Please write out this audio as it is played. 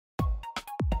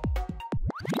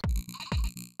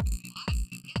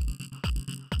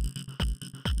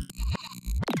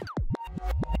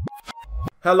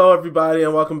Hello everybody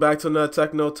and welcome back to another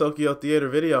Techno Tokyo Theater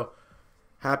video.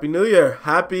 Happy New Year.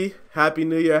 Happy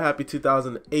New Year. Happy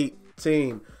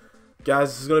 2018. Guys,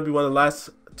 this is going to be one of the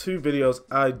last two videos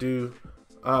I do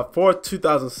for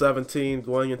 2017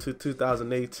 going into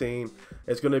 2018.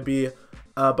 It's going to be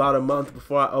about a month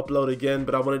before I upload again,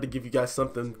 but I wanted to give you guys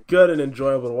something good and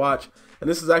enjoyable to watch. And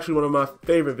this is actually one of my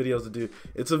favorite videos to do.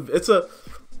 It's a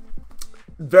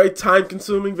very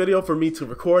time-consuming video for me to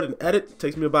record and edit. It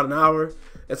takes me about an hour,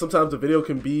 and sometimes the video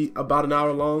can be about an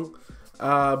hour long,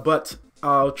 but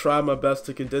I'll try my best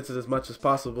to condense it as much as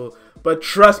possible. But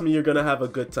trust me, you're gonna have a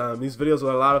good time. These videos are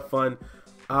a lot of fun.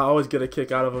 I always get a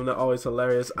kick out of them. They're always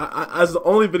hilarious. It's the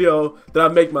only video that I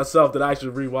make myself that I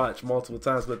actually rewatch multiple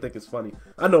times because I think it's funny.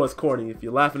 I know it's corny. If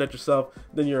you're laughing at yourself,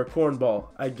 then you're a cornball.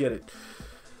 I get it.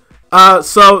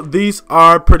 So these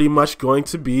are pretty much going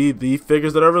to be the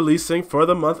figures that are releasing for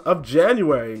the month of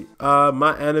January.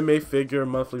 My anime figure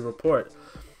monthly report.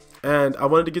 And I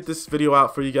wanted to get this video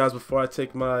out for you guys before I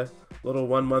take my little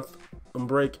 1 month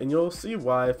break. And you'll see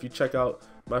why if you check out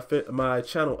my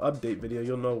channel update video.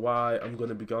 You'll know why I'm going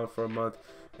to be gone for a month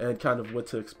and kind of what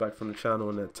to expect from the channel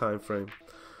in that time frame.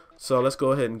 So let's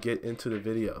go ahead and get into the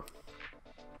video.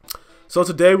 So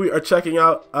today we are checking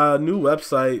out a new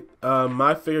website,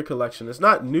 My Figure Collection. It's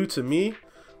not new to me,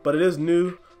 but it is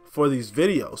new for these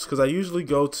videos because I usually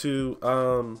go to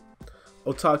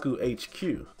Otaku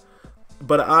HQ.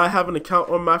 But I have an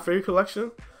account on My Figure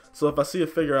Collection, so if I see a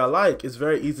figure I like, it's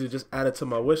very easy to just add it to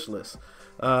my wish list,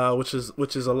 which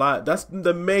is a lot. That's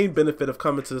the main benefit of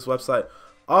coming to this website.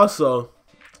 Also,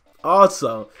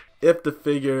 if the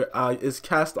figure is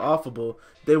cast offable,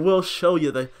 they will show you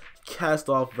the cast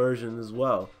off version as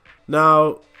well.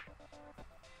 Now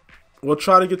we'll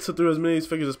try to get through as many of these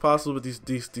figures as possible, but these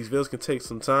videos can take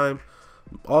some time.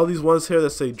 All these ones here that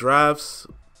say drafts,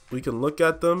 we can look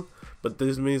at them, but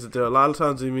this means that there are a lot of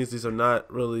times it means these are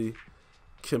not really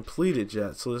completed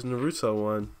yet. So this Naruto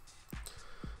one,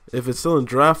 if it's still in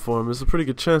draft form, there's a pretty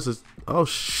good chance it's, oh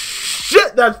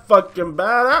shit, that's fucking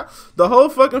bad. The whole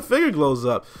fucking figure glows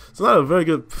up. It's not a very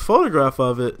good photograph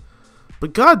of it.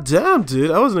 But goddamn,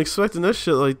 dude, I wasn't expecting this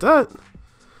shit like that.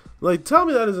 Like, tell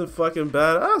me that isn't fucking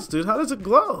badass, dude. How does it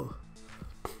glow?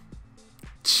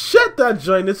 Shit, that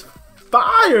joint is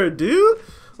fire, dude.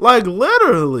 Like,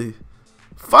 literally.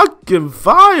 Fucking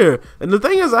fire. And the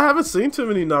thing is, I haven't seen too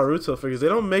many Naruto figures. They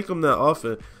don't make them that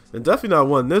often. And definitely not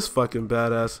one this fucking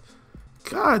badass.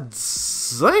 God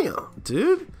damn,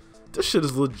 dude. This shit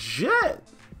is legit.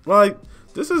 Like,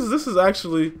 this is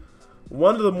actually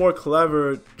one of the more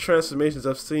clever transformations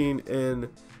I've seen in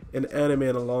anime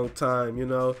in a long time. You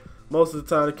know, most of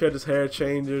the time the character's hair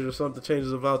changes or something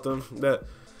changes about them that,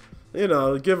 you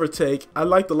know, give or take. I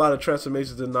liked a lot of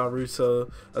transformations in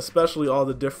Naruto, especially all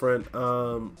the different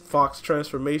Fox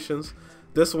transformations.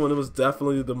 This one, it was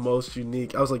definitely the most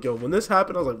unique. I was like, yo, when this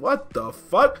happened, I was like, what the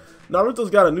fuck? Naruto's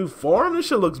got a new form? This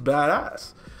shit looks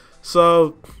badass.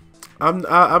 So I'm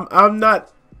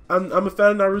a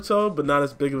fan of Naruto, but not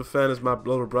as big of a fan as my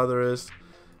little brother is.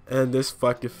 And this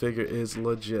fucking figure is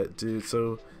legit, dude.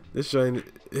 So this joint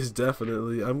is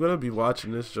definitely, I'm going to be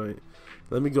watching this joint.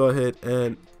 Let me go ahead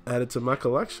and add it to my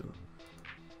collection.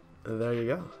 And there you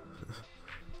go.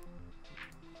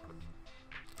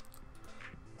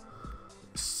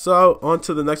 So on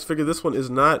to the next figure. This one is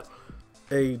not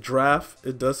a draft.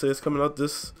 It does say it's coming out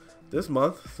this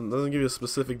month. So it doesn't give you a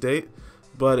specific date.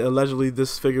 But allegedly,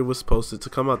 this figure was posted to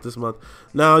come out this month.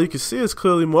 Now you can see it's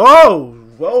clearly more.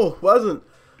 Whoa!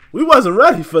 We wasn't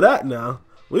ready for that. Now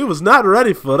we was not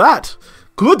ready for that.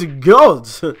 Good God!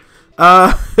 You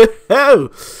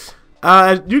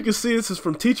can see this is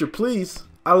from Teacher Please.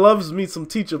 I loves me some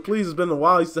Teacher Please. It's been a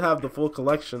while. I used to have the full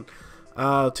collection.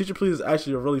 Teacher Please is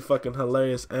actually a really fucking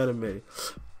hilarious anime.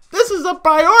 This is a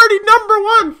priority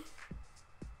 #1.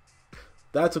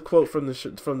 That's a quote from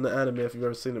the anime if you've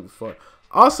ever seen it before.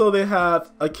 Also, they have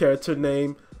a character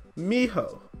named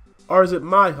Miho. Or is it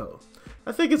Miho?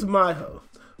 I think it's Miho.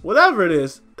 Whatever it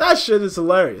is, that shit is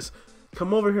hilarious.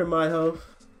 Come over here, Miho.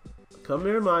 Come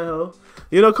here, Miho.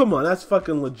 You know, come on. That's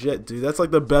fucking legit, dude. That's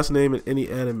like the best name in any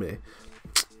anime.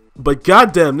 But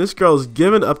goddamn, this girl is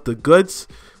giving up the goods.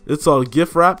 It's all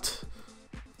gift wrapped.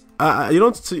 You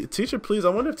don't Teacher Please. I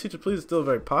wonder if Teacher Please is still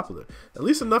very popular. At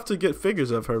least enough to get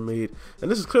figures of her made. And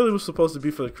this is clearly was supposed to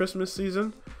be for the Christmas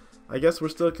season. I guess we're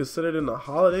still considered in the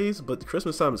holidays, but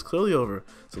Christmas time is clearly over.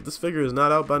 So if this figure is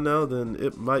not out by now, then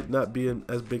it might not be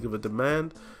as big of a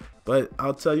demand. But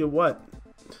I'll tell you what,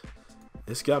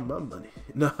 it's got my money.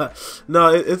 No,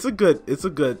 it's a good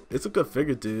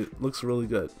figure, dude. Looks really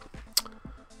good.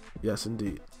 Yes,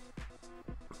 indeed.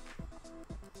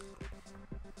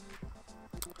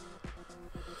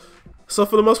 So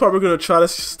for the most part, we're going to try to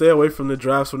stay away from the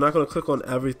drafts. We're not going to click on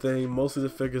everything. Mostly the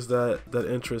figures that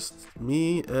interest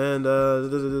me. And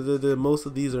most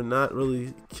of these are not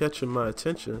really catching my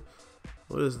attention.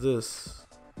 What is this?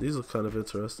 These look kind of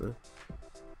interesting.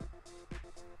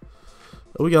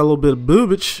 Oh, we got a little bit of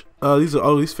boobage.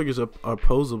 These figures are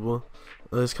posable.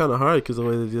 It's kind of hard because the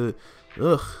way they did it.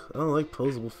 Ugh, I don't like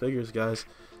posable figures, guys.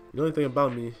 You know anything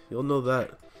about me, you'll know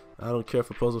that. I don't care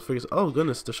for posable figures. Oh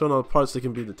goodness, they're showing all the parts that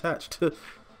can be detached.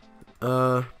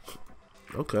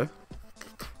 Okay.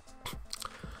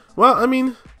 Well, I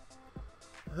mean,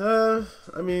 they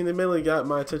mainly got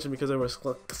my attention because they were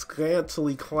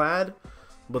scantily clad,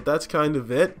 but that's kind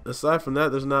of it. Aside from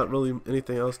that, there's not really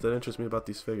anything else that interests me about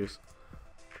these figures.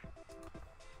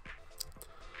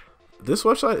 This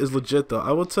website is legit, though.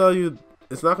 I will tell you,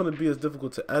 it's not going to be as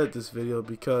difficult to edit this video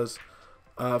because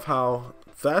of how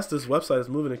fast this website is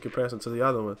moving in comparison to the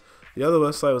other one. The other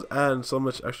website was adding so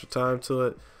much extra time to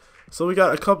it. So we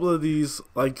got a couple of these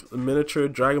like miniature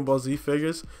Dragon Ball Z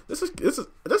figures. This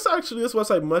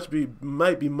website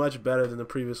might be much better than the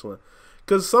previous one,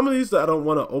 because some of these that I don't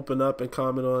want to open up and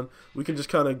comment on, we can just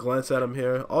kind of glance at them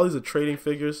here. All these are trading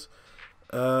figures,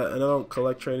 and I don't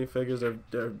collect trading figures.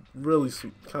 They're really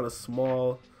kind of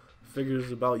small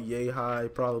figures, about yay high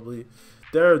probably.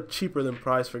 They're cheaper than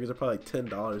prize figures. They're probably like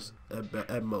 $10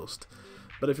 at most.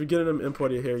 But if you're getting them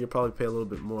imported here, you'll probably pay a little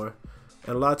bit more.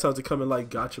 And a lot of times they come in like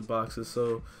gacha boxes,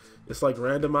 so it's like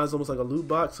randomized, almost like a loot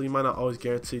box. So you might not always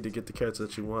guarantee to get the character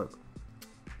that you want.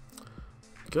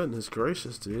 Goodness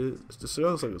gracious, dude! She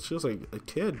looks like a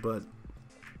kid, but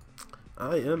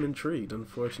I am intrigued.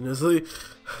 Unfortunately,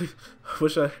 I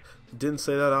wish I didn't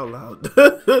say that out loud.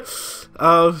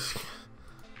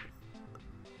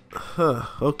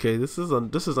 Okay, this is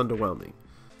underwhelming.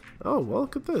 Oh well,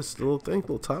 look at this little thing,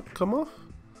 little top come off.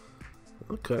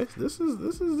 Okay, this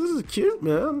is cute,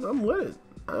 man. I'm with it.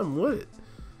 I'm with it.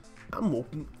 I'm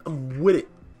with it.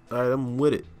 All right, I'm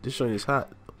with it. Just showing his hat.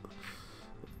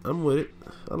 I'm with it.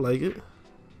 I like it.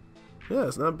 Yeah,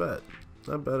 it's not bad.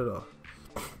 Not bad at all.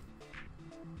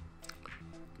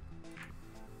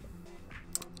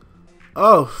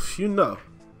 Oh, you know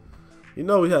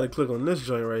we had to click on this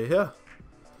joint right here.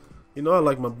 You know I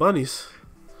like my bunnies.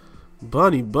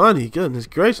 Bunny, goodness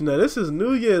gracious. Now this is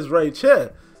New Year's right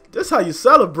here. This how you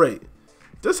celebrate.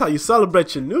 This how you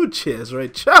celebrate your new cheers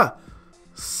right here.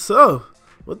 So,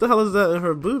 what the hell is that in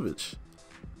her boobage?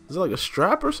 Is it like a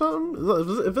strap or something?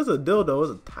 If it's a dildo,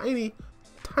 it's a tiny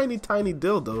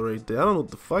dildo right there. I don't know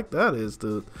what the fuck that is,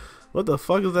 dude. What the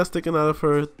fuck is that sticking out of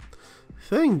her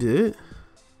thing, dude?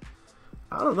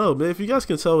 I don't know, man. If you guys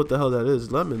can tell what the hell that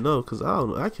is, let me know, because I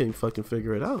don't know. I can't fucking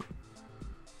figure it out.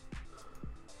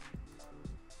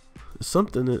 There's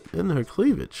something in her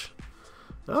cleavage.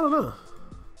 I don't know.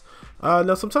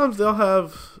 Now sometimes they'll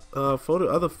have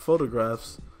other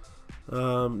photographs,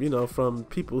 you know, from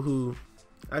people who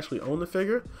actually own the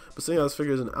figure. But seeing how this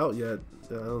figure isn't out yet,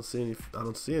 I don't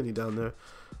see any down there.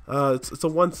 It's a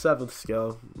 1/7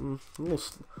 scale, a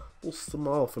little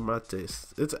small for my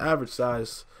taste. It's average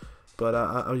size, but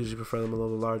I usually prefer them a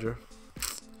little larger.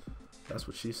 That's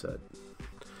what she said.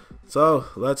 So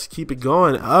let's keep it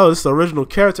going. Oh, this is the original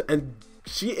character, and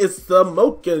she is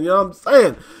smoking. You know what I'm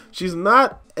saying? She's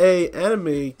not a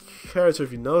anime character.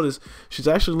 If you notice, she's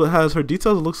actually has her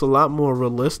details. It looks a lot more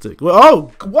realistic. Well,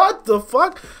 oh, what the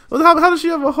fuck? Well, how does she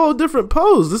have a whole different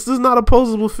pose? This is not a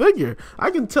posable figure.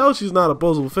 I can tell she's not a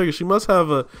posable figure. She must have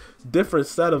a different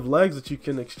set of legs that you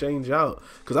can exchange out,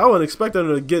 because I wouldn't expect her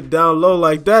to get down low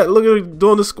like that. Look at her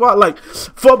doing the squat like,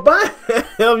 for bam,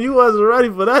 you wasn't ready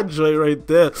for that joint right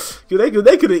there. They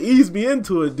could have eased me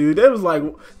into it, dude. They was like,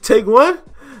 take one,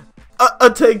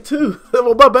 take two.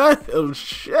 Oh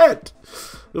shit.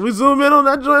 If we zoom in on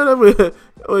that joint,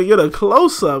 we get a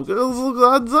close up.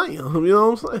 God damn, you know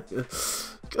what I'm saying?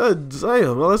 God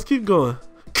damn. Well, let's keep going.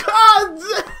 God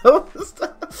damn.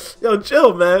 Yo,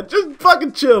 chill, man. Just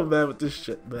fucking chill, man, with this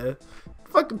shit, man.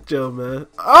 Fucking chill, man.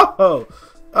 Oh.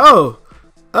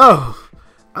 I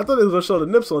thought they was gonna show the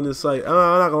nips on this site.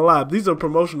 I'm not gonna lie. These are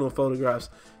promotional photographs.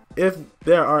 If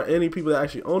there are any people that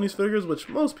actually own these figures, which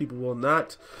most people will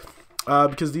not,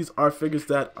 because these are figures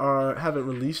that haven't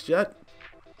released yet,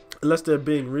 unless they're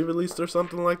being re-released or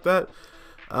something like that.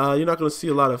 You're not gonna see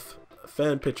a lot of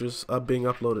fan pictures being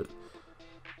uploaded.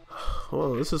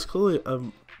 Well, this is clearly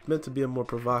meant to be a more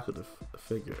provocative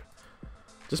figure.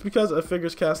 Just because a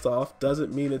figure's cast off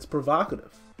doesn't mean it's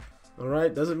provocative.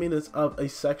 Alright? Doesn't mean it's of a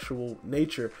sexual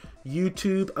nature.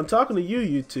 YouTube, I'm talking to you,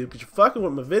 YouTube, because you're fucking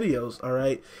with my videos,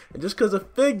 alright? And just because a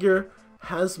figure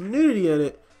has nudity in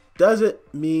it doesn't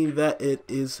mean that it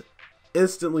is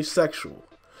instantly sexual.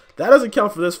 That doesn't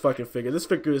count for this fucking figure. This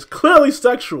figure is clearly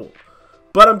sexual.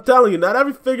 But I'm telling you, not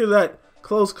every figure that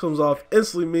clothes comes off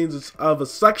instantly means it's of a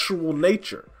sexual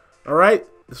nature. Alright?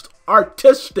 It's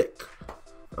artistic.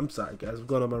 I'm sorry, guys. I'm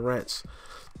going on my rants.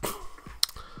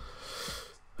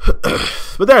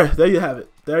 But there you have it.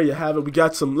 There you have it. We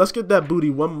got some. Let's get that booty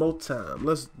one more time.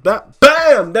 Let's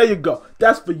bam. There you go.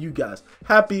 That's for you guys.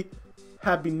 Happy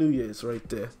New Year's right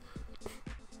there.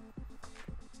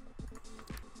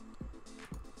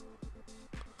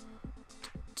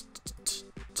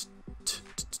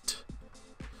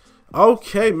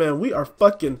 Okay, man. We are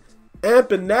fucking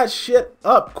amping that shit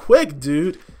up quick,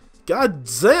 dude. God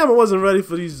damn, I wasn't ready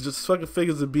for these just fucking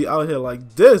figures to be out here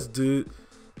like this, dude.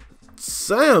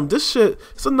 Sam, this shit,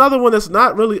 it's another one that's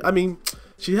not really, I mean,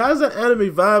 she has that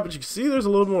anime vibe, but you can see there's a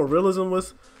little more realism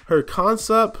with her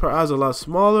concept. Her eyes are a lot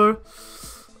smaller.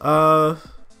 God,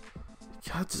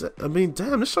 I mean,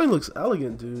 damn, this joint looks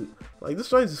elegant, dude. Like, this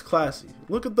joint is classy.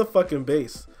 Look at the fucking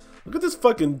base. Look at this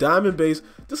fucking diamond base.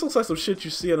 This looks like some shit you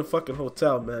see in a fucking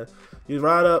hotel, man. You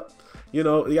ride up, you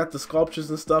know, you got the sculptures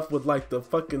and stuff with like the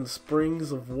fucking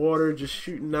springs of water just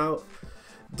shooting out.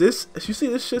 This, if you see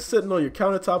this shit sitting on your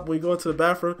countertop when you go into the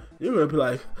bathroom, you're gonna be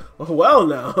like, oh well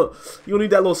now. You don't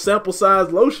need that little sample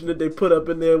size lotion that they put up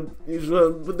in there. You just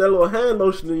put that little hand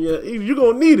lotion in your, you're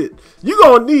gonna need it. You're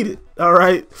gonna need it,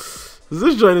 alright?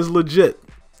 This joint is legit.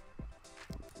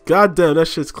 God damn, that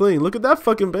shit's clean. Look at that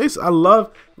fucking base. I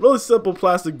love really simple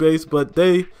plastic base, but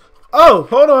they, oh,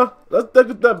 hold on. Let's look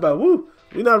at that back. Woo.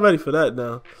 We're not ready for that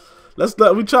now.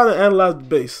 We trying to analyze the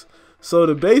base. So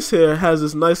the base here has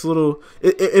this nice little,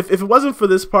 if it wasn't for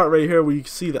this part right here where you can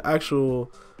see the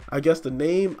actual, I guess the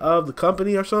name of the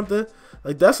company or something,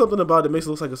 like that's something about it makes it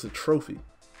look like it's a trophy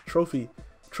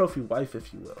wife,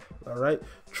 if you will. All right,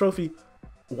 trophy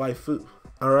waifu.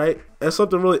 All right, and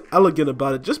something really elegant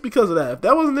about it just because of that. If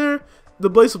that wasn't there, the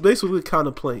base would look kind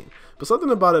of plain. But something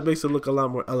about it makes it look a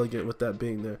lot more elegant with that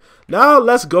being there. Now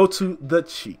let's go to the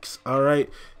cheeks. All right,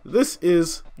 this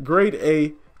is grade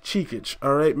A cheekage.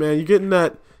 All right, man, you're getting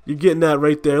that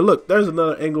right there. Look, there's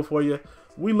another angle for you.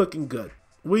 We looking good.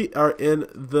 We are in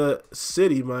the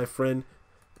city, my friend.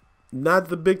 Not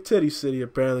the big titty city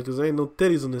apparently, because there ain't no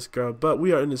titties on this girl. But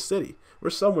we are in the city. We're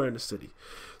somewhere in the city.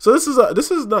 So this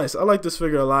is nice. I like this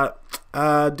figure a lot.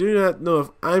 Do not know if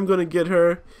I'm gonna get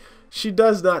her. She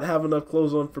does not have enough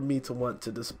clothes on for me to want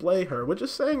to display her, which is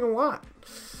saying a lot.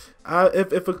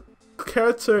 If a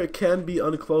character can be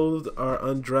unclothed or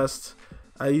undressed,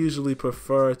 I usually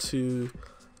prefer to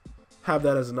have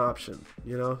that as an option.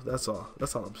 You know, that's all.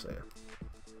 That's all I'm saying.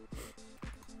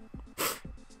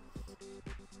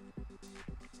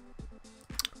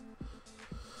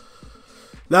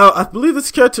 Now, I believe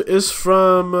this character is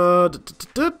from, it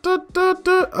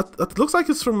looks like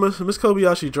it's from Miss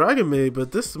Kobayashi Dragon Maid,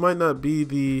 but this might not be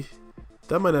the,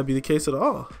 that might not be the case at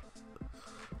all.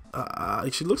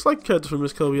 She looks like a character from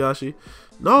Miss Kobayashi.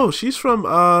 No, she's from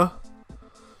that,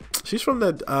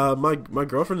 My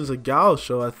Girlfriend is a Gal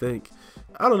show, I think.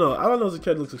 I don't know. The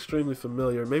character looks extremely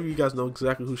familiar. Maybe you guys know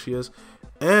exactly who she is.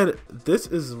 And this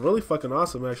is really fucking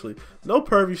awesome, actually. No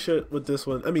pervy shit with this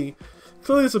one. I mean,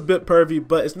 clearly it's a bit pervy,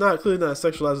 but it's not clearly not as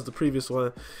sexualized as the previous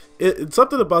one. It's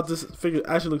something about this figure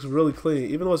actually looks really clean,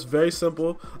 even though it's very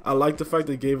simple. I like the fact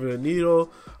they gave her a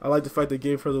needle. I like the fact they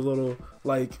gave her the little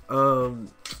like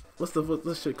what's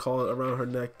this shit called around her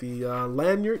neck? The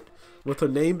lanyard with her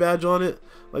name badge on it.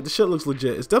 Like the shit looks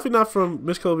legit. It's definitely not from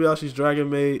Miss Kobayashi's Dragon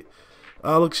Maid.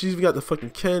 Look, she's even got the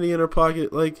fucking candy in her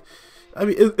pocket. Like, I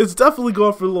mean, it's definitely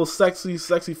going for a little sexy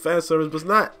fan service, but it's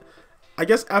not. I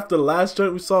guess after the last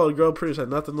joint we saw, the girl pretty much had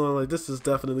nothing on. Like, this is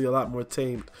definitely a lot more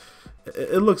tamed.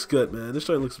 It looks good, man. This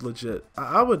joint looks legit.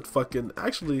 I would fucking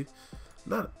actually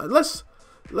not. Let's.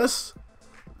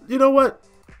 You know what?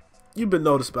 You've been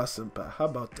noticed by Senpai. How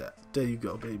about that? There you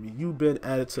go, baby. You've been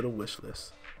added to the wish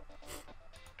list.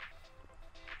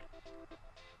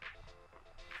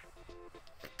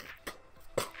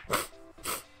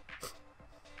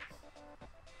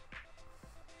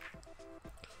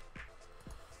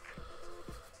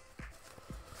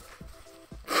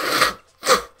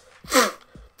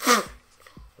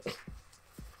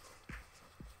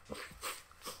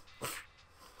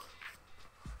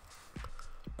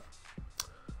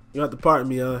 You have to pardon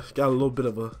me. Got a little bit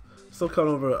of a, still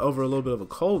coming over a little bit of a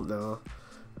cold now.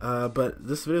 But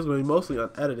this video is going to be mostly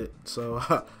unedited, so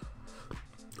I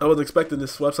wasn't expecting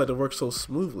this website to work so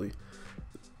smoothly.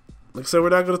 Like I said, we're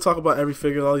not going to talk about every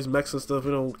figure, all these mechs and stuff.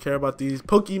 We don't care about these.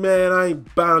 Pokemon, I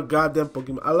ain't buying goddamn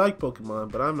Pokemon. I like Pokemon,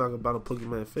 but I'm not going to buy no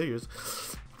Pokemon figures.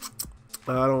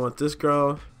 I don't want this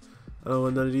girl. I don't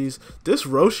want none of these. This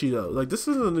Roshi, though, like this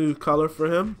is a new color for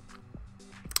him.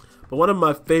 But one of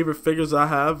my favorite figures I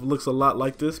have looks a lot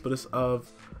like this, but it's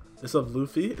of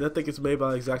Luffy, and I think it's made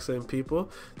by the exact same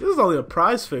people. This is only a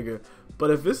prize figure,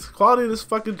 but if this quality of this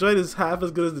fucking joint is half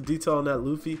as good as the detail on that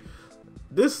Luffy,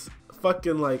 this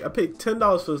fucking, like, I paid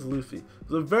 $10 for this Luffy. It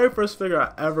was the very first figure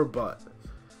I ever bought.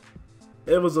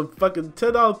 It was a fucking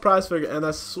 $10 prize figure, and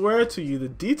I swear to you, the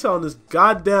detail on this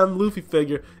goddamn Luffy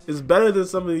figure is better than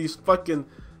some of these fucking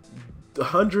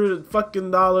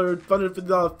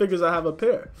 $150 figures I have up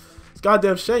here. It's a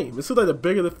goddamn shame. It seems like the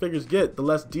bigger the figures get, the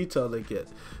less detail they get.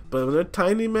 But when they're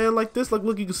tiny, man, like this, like,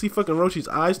 look, you can see fucking Roshi's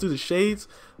eyes through the shades.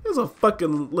 There's a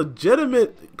fucking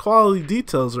legitimate quality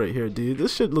details right here, dude.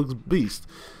 This shit looks beast.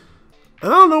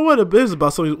 And I don't know what it is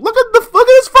about some. Look at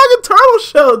this fucking turtle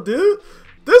shell, dude.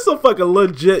 This is a fucking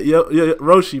legit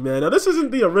Roshi, man. Now, this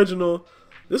isn't the original.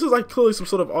 This is like clearly some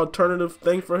sort of alternative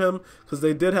thing for him, because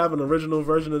they did have an original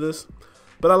version of this.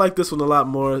 But I like this one a lot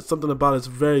more. Something about it's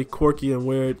very quirky and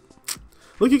weird.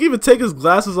 Look, you can even take his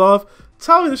glasses off.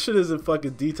 Tell me this shit isn't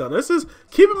fucking detail. This is,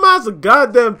 keep in mind, it's a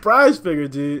goddamn prize figure,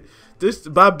 dude. This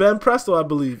by Ben Presto, I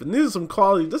believe. And these are some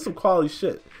quality. This is some quality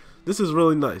shit. This is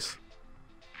really nice.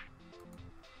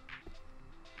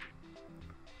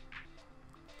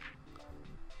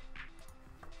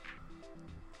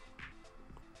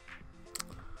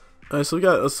 Alright, so we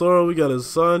got a Sora, we got a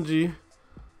Sanji.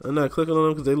 I'm not clicking on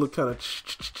them because they look kind of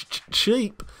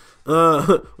cheap.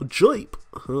 Cheap.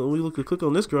 We click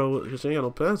on this girl because she ain't got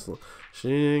no pants on. She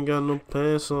ain't got no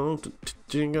pants on.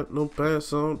 She ain't got no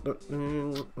pants on.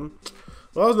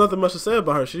 Well, there's nothing much to say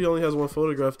about her. She only has one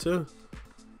photograph too.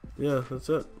 Yeah, that's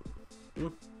it.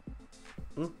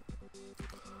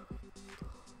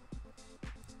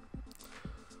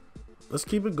 Let's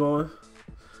keep it going.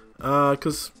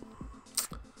 Cause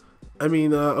I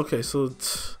mean, okay, so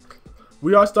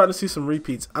we are starting to see some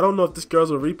repeats. I don't know if this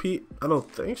girl's a repeat. I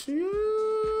don't think she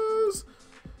is.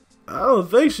 I don't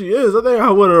think she is. I think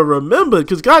I would have remembered,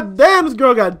 because goddamn, this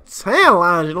girl got tan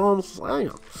lines, you know what I'm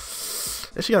saying?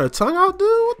 And she got her tongue out, dude?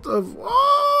 What the?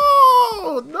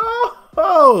 Oh, no.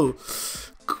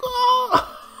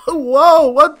 Whoa,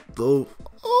 what the?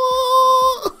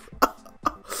 Oh.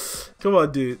 Come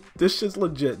on, dude. This shit's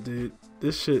legit, dude.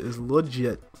 This shit is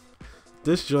legit.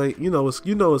 This joint, you know what's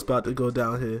about to go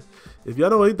down here. If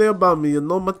y'all know anything about me, you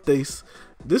know my taste.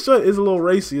 This joint is a little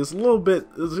racy. It's a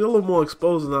little more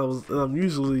exposed than I'm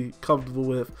usually comfortable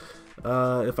with.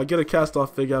 If I get a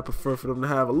cast-off figure, I prefer for them to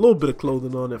have a little bit of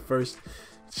clothing on at first.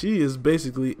 She is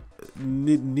basically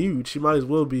nude. She might as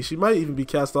well be. She might even be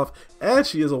cast off, and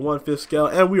she is a 1/5 scale.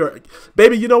 And we are,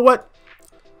 baby. You know what?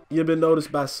 You've been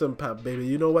noticed by Simpap, baby.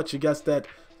 You know what? You got that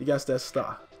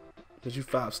star, cause you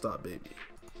 5-star, baby.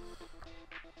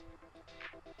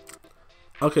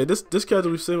 Okay, this character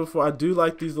we've seen before. I do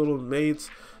like these little maids.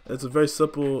 It's a very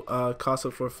simple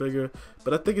concept for a figure,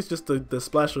 but I think it's just the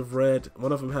splash of red.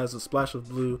 One of them has a splash of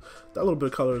blue. That little bit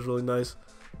of color is really nice.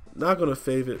 Not gonna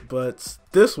fave it, but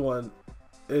this one,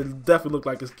 it definitely looked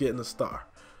like it's getting a star.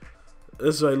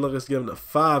 This right, look, it's giving it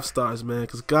 5 stars, man.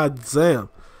 Cause goddamn,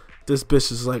 this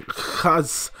bitch is like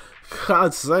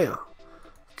goddamn,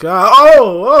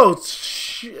 oh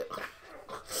shit.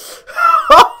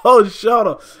 Oh, shut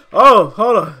up. Oh,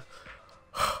 hold on.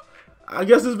 I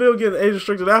guess this video getting age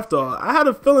restricted after all. I had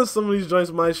a feeling some of these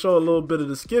joints might show a little bit of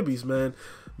the skibbies, man.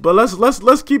 But let's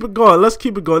keep it going. Let's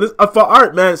keep it going. This for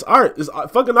art, man. It's art. It's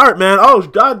fucking art, man. Oh,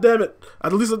 god damn it.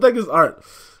 At least I think it's art.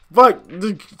 Fuck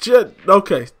the shit.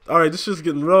 Okay. Alright, this shit's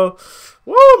getting real.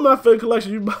 Woo, my favorite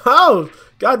collection. You oh,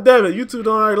 god damn it. You two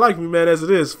don't already like me, man, as it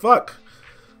is. Fuck.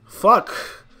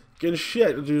 Getting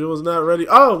shit, dude. It was not ready.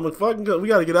 Oh, my fucking god. We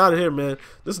gotta get out of here, man.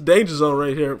 This is danger zone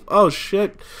right here. Oh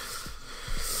shit.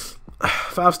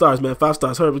 5 stars, man. 5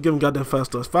 stars. Hurry, give him goddamn 5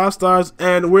 stars. 5 stars,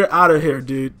 and we're out of here,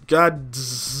 dude. God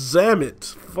damn it.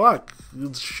 Fuck.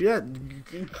 Shit.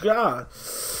 God.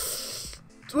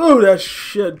 Ooh, that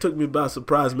shit took me by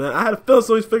surprise, man. I had a feeling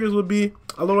some of these figures would be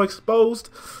a little exposed,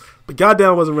 but goddamn,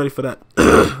 I wasn't ready for that.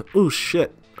 Ooh,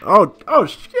 shit. Oh,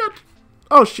 shit.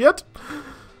 Oh, shit.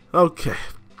 Okay.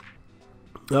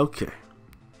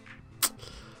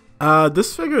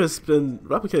 This figure has been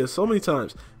replicated so many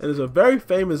times, and it's a very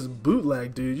famous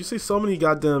bootleg, dude. You see so many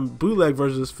goddamn bootleg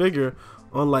versions of this figure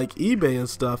on like eBay and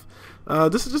stuff.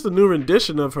 This is just a new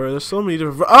rendition of her. There's so many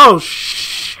different. Oh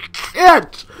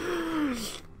shit!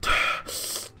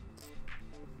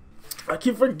 I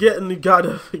keep forgetting you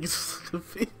gotta. I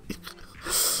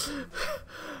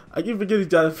keep forgetting you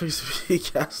gotta face be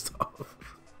cast off.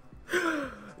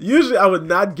 Usually I would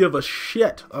not give a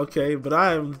shit, okay, but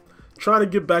I am trying to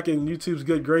get back in YouTube's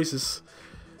good graces,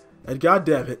 And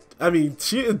goddamn it, I mean,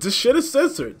 this shit is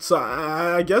censored, so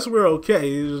I guess we're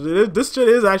okay. This shit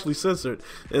is actually censored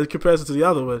in comparison to the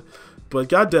other one. But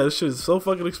goddamn, this shit is so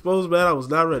fucking exposed, man. I was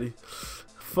not ready.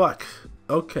 Fuck.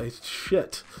 Okay,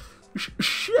 shit.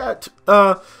 Shit.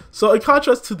 So in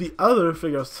contrast to the other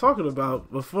figure I was talking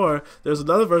about before, there's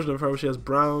another version of her where she has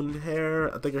brown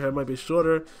hair. I think her hair might be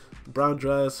shorter. Brown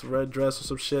dress, red dress, or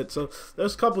some shit. So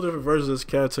there's a couple different versions of this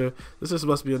character. This just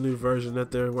must be a new version that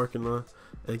they're working on.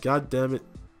 And god damn it,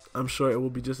 I'm sure it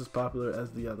will be just as popular as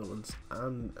the other ones.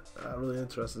 I'm really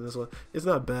interested in this one. It's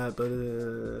not bad, but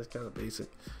it's kind of basic.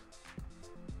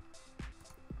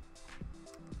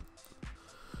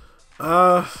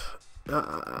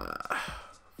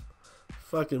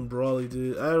 Fucking Brawly,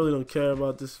 dude. I really don't care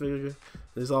about this figure.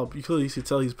 It's all, you clearly can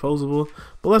tell he's posable.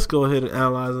 But let's go ahead and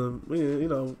analyze him. You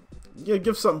know, yeah,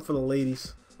 give something for the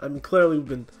ladies. I mean, clearly we've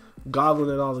been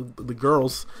goggling at all the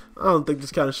girls. I don't think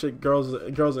this kind of shit girls are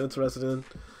interested in.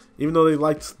 Even though they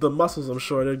like the muscles, I'm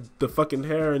sure the fucking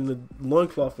hair and the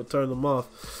loincloth would turn them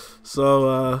off.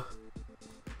 So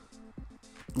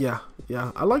yeah,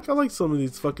 I like some of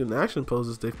these fucking action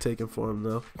poses they've taken for him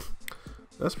though.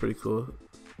 That's pretty cool.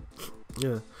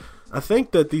 Yeah, I think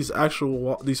that this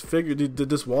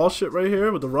wall shit right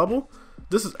here with the rubble,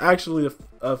 this is actually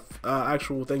a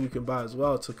actual thing you can buy as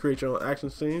well to create your own action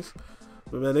scenes.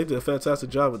 But man, they did a fantastic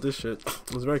job with this shit.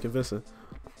 It was very convincing.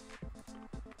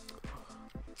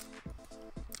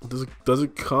 Does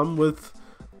it come with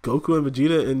Goku and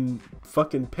Vegeta in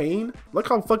fucking pain? Look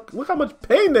how much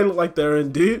pain they look like they're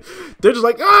in, dude. They're just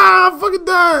like, I'm fucking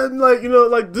done. Like, you know,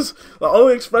 like this, the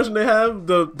only expression they have,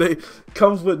 they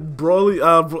comes with Broly.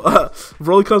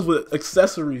 Broly comes with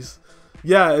accessories.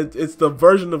 Yeah, it's the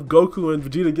version of Goku and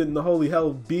Vegeta getting the holy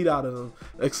hell beat out of them.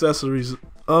 Accessories.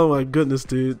 Oh my goodness,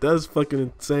 dude, that's fucking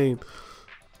insane.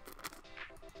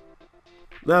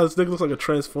 Now this nigga looks like a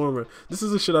transformer. This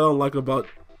is the shit I don't like about,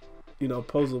 you know,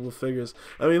 posable figures.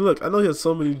 I mean, look, I know he has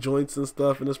so many joints and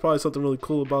stuff, and there's probably something really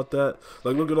cool about that.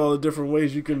 Like, look at all the different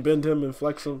ways you can bend him and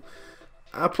flex him.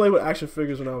 I played with action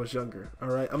figures when I was younger,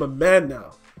 alright? I'm a man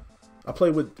now. I play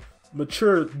with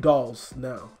mature dolls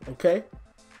now, okay?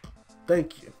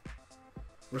 Thank you.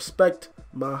 Respect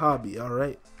my hobby,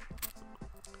 alright?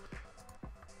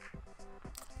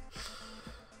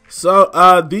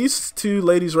 So, these two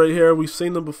ladies right here, we've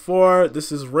seen them before.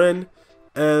 This is Rin.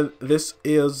 And this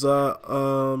is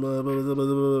Rim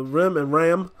and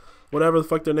Ram, whatever the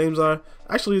fuck their names are.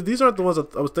 Actually, these aren't the ones I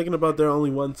was thinking about. They're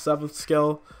only 1/7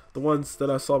 scale. The ones that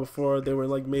I saw before, they were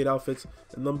like maid outfits,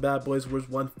 and them bad boys were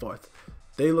 1/4.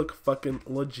 They look fucking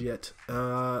legit,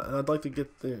 and I'd like to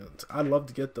get I'd love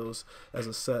to get those as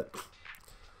a set.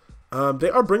 They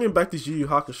are bringing back these Yu Yu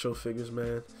Hakusho figures,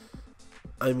 man.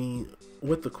 I mean,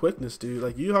 with the quickness, dude.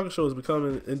 Like, Yu Yu Hakusho is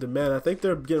becoming in demand. I think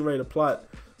they're getting ready to plot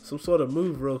some sort of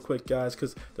move real quick, guys,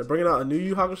 because they're bringing out a new Yu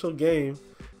Yu Hakusho game.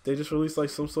 They just released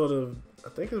like some sort of, I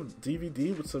think, a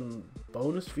DVD with some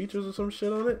bonus features or some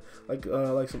shit on it, like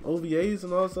some OVAs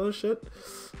and all this other shit.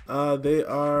 They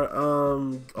are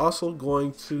also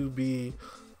going to be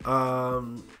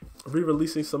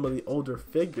re-releasing some of the older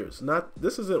figures.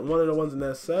 This isn't one of the ones in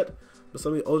that set, but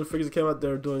some of the older figures that came out,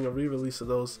 they're doing a re-release of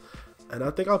those. And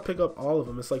I think I'll pick up all of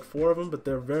them. It's like 4 of them, but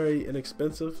they're very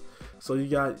inexpensive. So you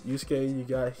got Yusuke, you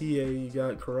got Hiei, you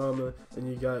got Kurama, and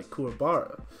you got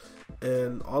Kuwabara.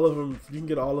 And all of them, you can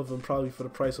get all of them probably for the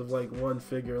price of like one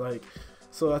figure. Like,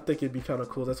 so I think it'd be kind of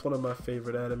cool. That's one of my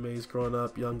favorite animes growing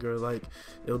up, younger. Like,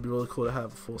 it would be really cool to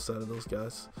have a full set of those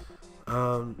guys.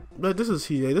 But this is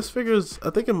Hiei. This figure is,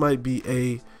 I think it might be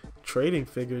a trading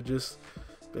figure just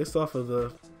based off of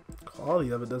the quality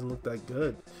of it. Doesn't look that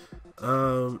good.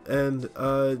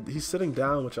 He's sitting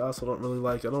down, which I also don't really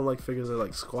like. I don't like figures that are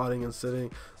like squatting and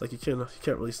sitting. Like, you can't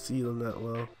really see them that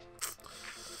well.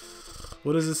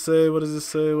 What does it say? What does it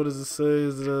say? What does it say?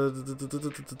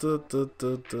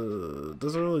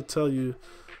 Doesn't really tell you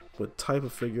what type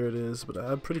of figure it is, but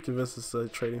I'm pretty convinced it's a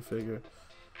trading figure.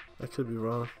 I could be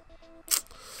wrong.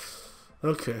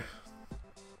 Okay,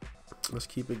 let's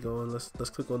keep it going. Let's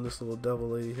click on this little devil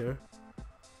lady here.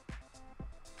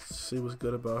 See what's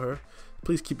good about her.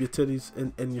 Please keep your titties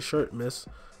in your shirt, miss.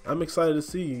 I'm excited to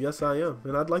see you. Yes, I am.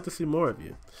 And I'd like to see more of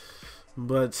you.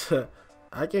 But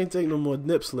I can't take no more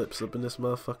nip slips up in this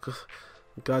motherfucker.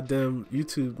 Goddamn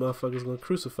YouTube motherfucker's gonna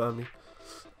crucify me.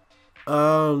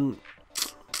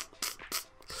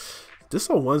 This is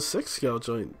a 1/6 scale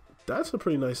joint. That's a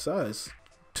pretty nice size.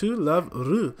 To Love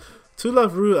Ru.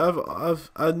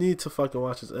 I need to fucking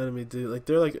watch this anime, dude. Like,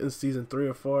 they're like in season 3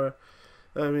 or 4.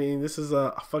 I mean, this is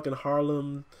a fucking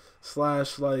Harlem /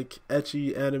 like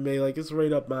ecchi anime. Like, it's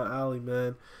right up my alley,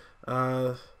 man.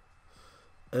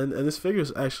 And this figure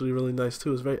is actually really nice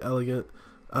too. It's very elegant.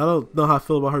 I don't know how I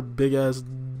feel about her big ass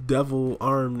devil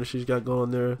arm that she's got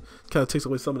going there. Kind of takes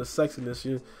away some of the sexiness.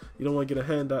 You don't want to get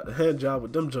a hand job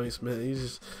with them joints, man. You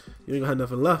ain't gonna have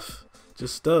nothing left.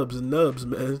 Just stubs and nubs,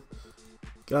 man.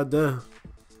 Goddamn.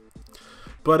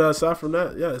 But aside from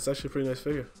that, yeah, it's actually a pretty nice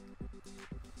figure.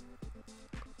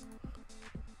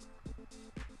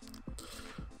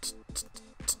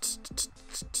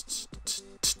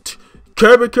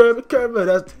 Kirby, Kirby, Kirby,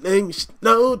 that's the name you should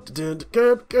know. Kirby,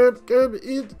 Kirby, Kirby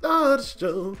is the star of the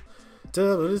show.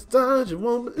 Tell me the stars you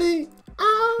won't believe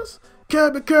us.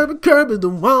 Kirby, Kirby, Kirby, the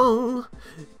one.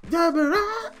 Kirby,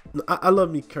 right? I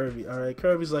love me Kirby, alright?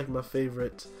 Kirby's like my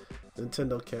favorite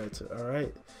Nintendo character,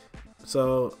 alright?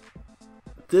 So,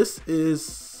 this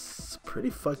is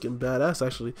pretty fucking badass,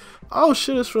 actually. Oh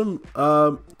shit, it's from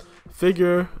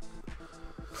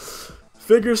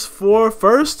Figures for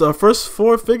first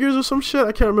 4 figures or some shit.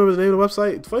 I can't remember the name of the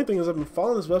website. The funny thing is, I've been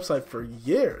following this website for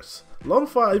years, long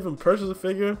before I even purchased a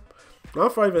figure, long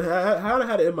before I even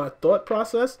had it in my thought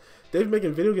process. They've been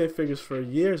making video game figures for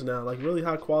years now, like really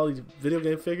high quality video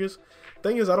game figures.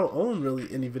 Thing is, I don't own really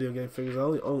any video game figures. I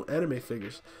only own anime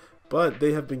figures, but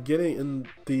they have been getting in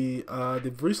the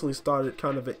they've recently started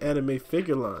kind of an anime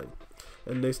figure line,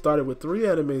 and they started with 3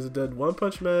 animes. It did One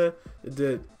Punch Man, it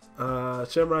did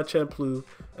Samurai Champloo,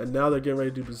 and now they're getting ready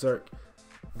to do Berserk.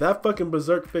 That fucking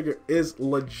Berserk figure is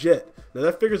legit. Now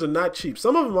that figures are not cheap.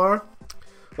 Some of them are.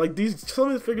 Like some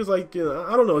of the figures, like, you know,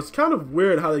 I don't know. It's kind of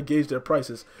weird how they gauge their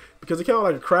prices, because they came out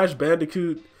like a Crash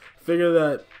Bandicoot figure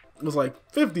that was like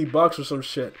 $50 or some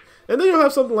shit. And then you'll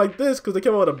have something like this, because they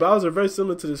came out with a Bowser very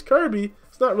similar to this Kirby.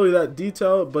 It's not really that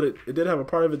detailed, but it did have a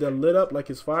part of it that lit up like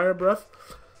his fire breath.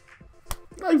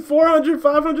 Like $400,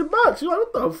 $500. You're like,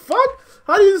 what the fuck?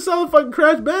 How do you sell a fucking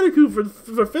Crash Bandicoot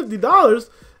for $50?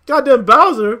 Goddamn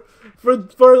Bowser for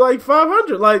like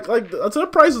 $500. Like so the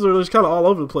prices are just kind of all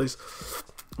over the place.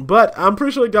 But I'm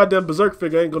pretty sure the goddamn Berserk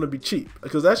figure ain't gonna be cheap,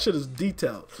 because that shit is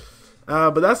detailed.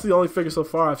 But that's the only figure so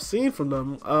far I've seen from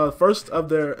them. First of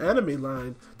their anime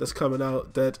line that's coming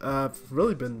out that I've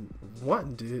really been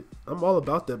wanting, dude. I'm all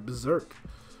about that Berserk.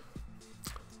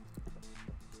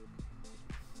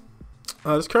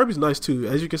 This Kirby's nice too.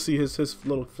 As you can see, his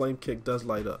little flame kick does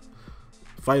light up.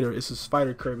 Fighter, it's his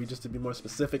fighter Kirby, just to be more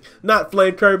specific. Not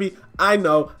flame Kirby. I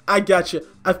know. I got you.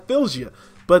 I feels you.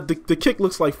 But the kick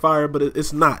looks like fire, but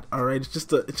it's not. All right, it's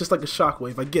just like a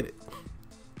shockwave. I get it.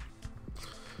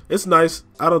 It's nice.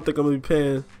 I don't think I'm gonna be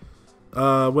paying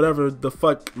whatever the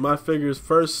fuck my figures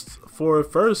first four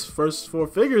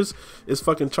figures is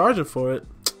fucking charging for it.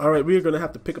 All right, we are gonna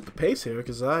have to pick up the pace here,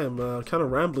 because I am kind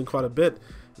of rambling quite a bit.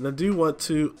 And I do want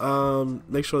to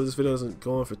make sure this video isn't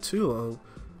going for too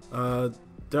long.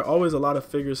 There are always a lot of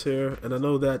figures here, and I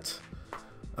know that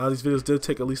these videos did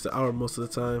take at least an hour most of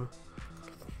the time.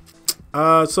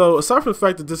 So aside from the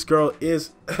fact that this girl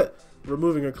is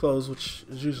removing her clothes, which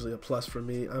is usually a plus for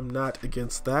me, I'm not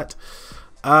against that.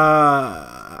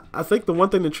 I think the one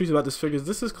thing that intrigues about this figure is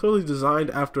this is clearly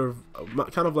designed after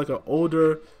kind of like an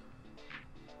older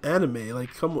anime, like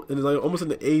almost in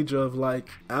the age of like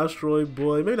Asteroid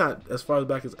Boy, maybe not as far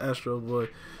back as Asteroid Boy,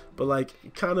 but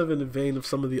like kind of in the vein of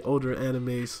some of the older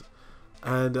animes.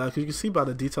 And cause you can see by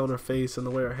the detail on her face and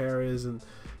the way her hair is, and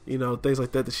you know, things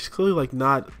like that, that she's clearly like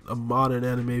not a modern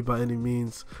anime by any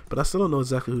means. But I still don't know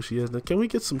exactly who she is. Now, can we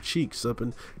get some cheeks up?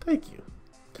 And thank you.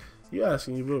 You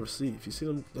asking, you will receive. You see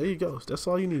them? There you go. That's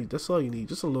all you need. That's all you need.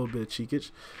 Just a little bit of cheekage.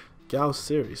 Gal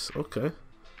series. Okay.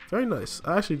 Very nice.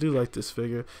 I actually do like this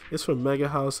figure. It's from Mega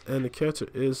House, and the character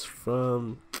is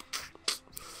from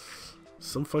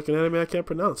some fucking anime I can't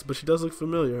pronounce, but she does look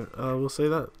familiar. We'll say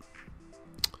that.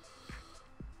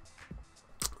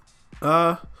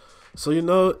 So you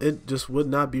know, it just would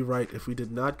not be right if we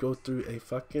did not go through a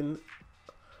fucking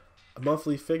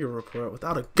monthly figure report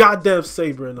without a goddamn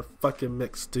Saber in the fucking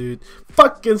mix, dude.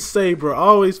 Fucking Saber,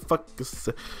 always fucking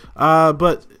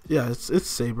but yeah, it's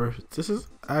Saber. This is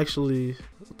actually,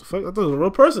 what the fuck? I thought it was a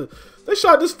real person. They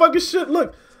shot this fucking shit.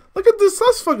 Look at this.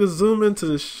 Let's fucking zoom into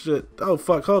this shit. Oh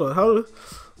fuck, hold on.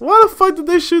 Why the fuck did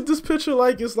they shoot this picture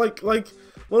like it's like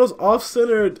one of those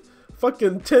off-centered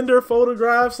fucking Tinder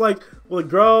photographs? Like, well, the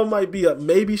girl might be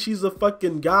maybe she's a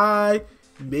fucking guy,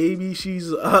 maybe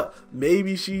she's I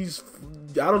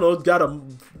don't know, got a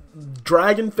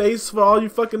dragon face for all you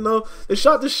fucking know. They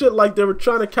shot this shit like they were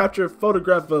trying to capture a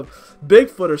photograph of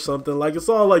Bigfoot or something. Like, it's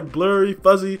all like blurry,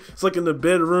 fuzzy. It's like in the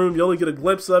bedroom, you only get a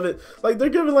glimpse of it. Like, they're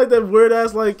giving like that weird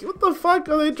ass, like, what the fuck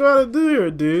are they trying to do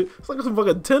here, dude? It's like some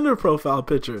fucking Tinder profile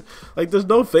picture. Like, there's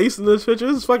no face in this picture.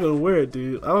 This is fucking weird,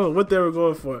 dude. I don't know what they were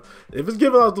going for. If it's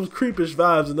giving out those creepish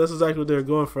vibes, and that's exactly what they were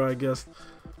going for, I guess.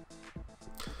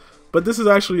 But this is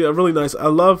actually a really nice. I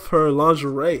love her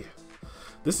lingerie.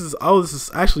 This is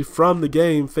actually from the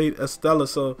game Fate Estella.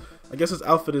 So I guess this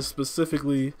outfit is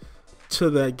specifically to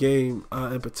that game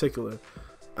in particular.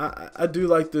 I do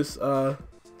like this.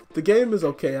 The game is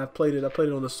okay. I played it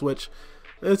on the Switch.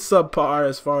 It's subpar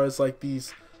as far as like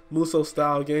these Muso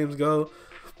style games go.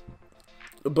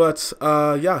 But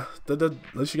yeah,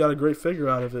 at least you got a great figure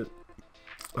out of it.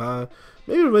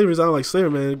 Maybe the main reason I don't like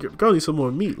Slayer, man, girl needs some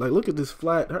more meat. Like, look at this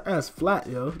her ass flat,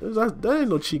 yo. There ain't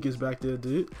no cheekers back there,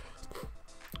 dude.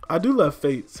 I do love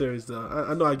Fate series though.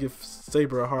 I know I give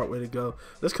Saber a hard way to go.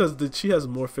 That's because she has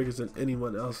more figures than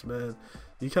anyone else, man.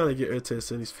 You kind of get irritated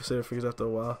seeing these Saber figures after a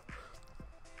while.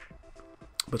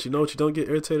 But you know what you don't get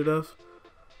irritated of?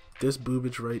 This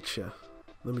boobage right here.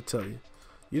 Let me tell you.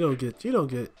 You don't get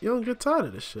tired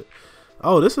of this shit.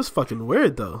 Oh, this is fucking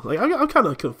weird though. Like I'm kind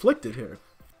of conflicted here.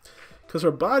 Cause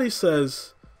her body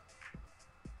says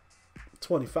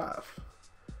 25.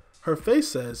 Her face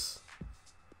says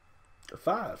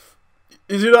 5.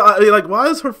 You know, like, why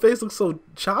does her face look so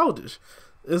childish?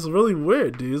 It's really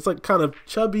weird, dude. It's like kind of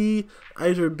chubby,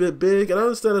 eyes are a bit big, and I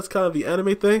understand it's kind of the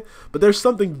anime thing, but there's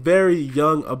something very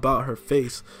young about her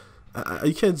face.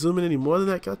 You can't zoom in any more than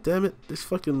that. God damn it! This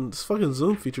fucking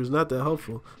zoom feature is not that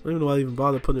helpful. I don't even know why I even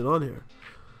bother putting it on here.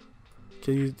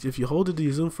 Can you, if you hold it, do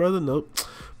you zoom further? Nope.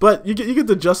 But you get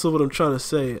the gist of what I'm trying to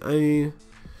say. I mean,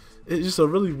 it's just a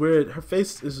really weird. Her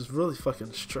face is just really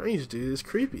fucking strange, dude. It's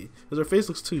creepy because her face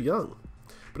looks too young,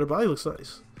 but her body looks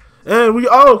nice. And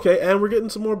and we're getting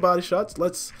some more body shots.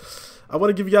 I want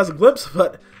to give you guys a glimpse,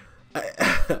 but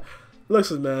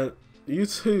listen, man, you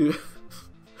two,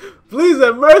 please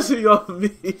have mercy on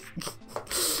me,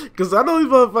 because I know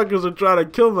these motherfuckers are trying to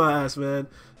kill my ass, man.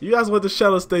 You guys want the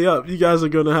shadow stay up. You guys are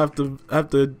gonna have to.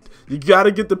 You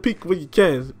gotta get the peak when you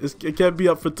can. It can't be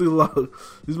up for too long.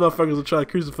 These motherfuckers are trying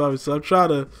to crucify me, so I'm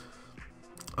trying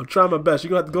my best. You're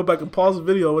gonna have to go back and pause the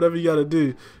video or whatever you gotta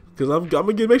do. Cause I'm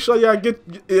gonna make sure y'all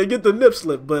get the nip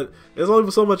slip, but there's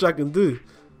only so much I can do.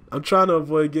 I'm trying to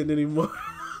avoid getting any more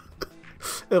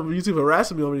YouTube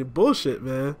harassing me over any bullshit,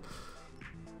 man.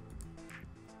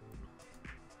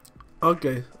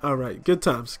 Okay, all right, good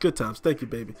times. Thank you,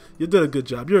 baby. You did a good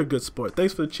job. You're a good sport.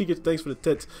 Thanks for the cheeks. Thanks for the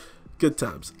tits. Good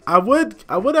times. I would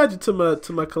add you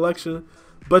to my collection,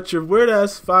 but your weird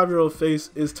ass 5-year-old face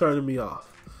is turning me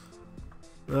off.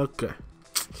 Okay.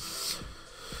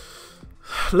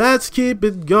 Let's keep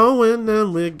it going,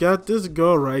 and we got this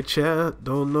girl right, chat.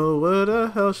 Don't know where the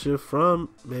hell she's from.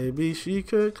 Maybe she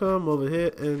could come over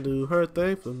here and do her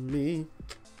thing for me.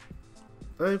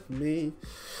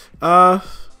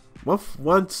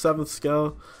 1/7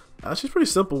 scale. She's pretty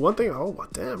simple. One thing. Oh,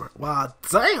 damn. Wow,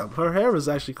 damn. Her hair is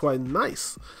actually quite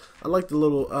nice. I like the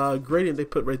little gradient they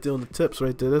put right there on the tips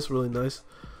right there. That's really nice.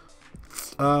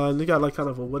 And they got like kind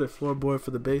of a wooded floorboard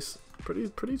for the base.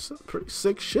 Pretty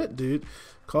sick shit, dude.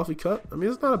 Coffee cup. I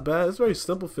mean, it's not bad. It's a very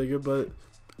simple figure, but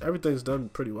everything's done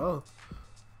pretty well.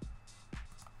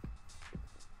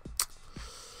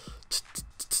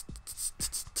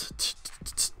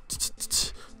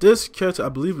 This character, I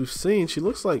believe we've seen. She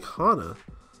looks like Hana.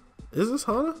 Is this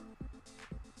Hana?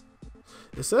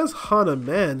 It says Hana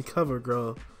Man cover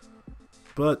girl,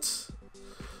 but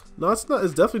no, it's not.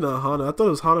 It's definitely not Hana. I thought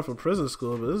it was Hana from Prison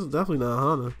School, but this is definitely not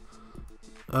Hana.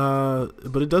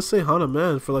 But it does say Hana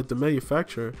Man for like the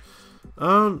manufacturer.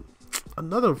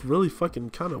 Another really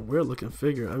fucking kind of weird looking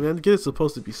figure. I mean, I get it's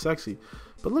supposed to be sexy,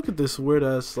 but look at this weird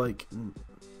ass like.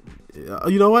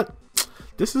 You know what?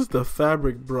 This is the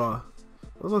fabric bra.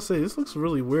 I was gonna say, this looks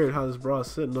really weird how this bra is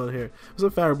sitting on here. It's a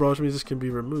fabric bra, which means this can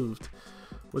be removed.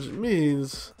 Which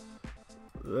means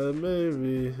that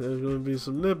maybe there's gonna be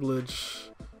some nipplage.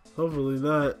 Hopefully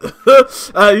not.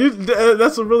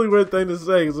 That's a really weird thing to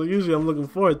say, so usually I'm looking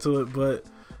forward to it, but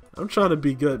I'm trying to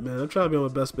be good, man. I'm trying to be on my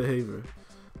best behavior.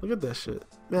 Look at that shit.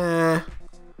 Nah.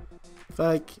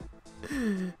 Fuck.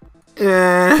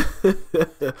 Yeah.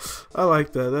 I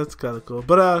like that. That's kind of cool.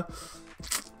 But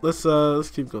let's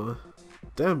keep going.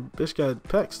 Damn, bitch got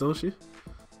pecs, don't she?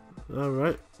 All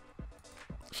right.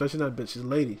 She's not bitch. She's a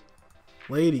lady.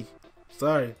 Lady.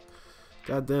 Sorry.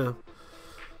 Goddamn.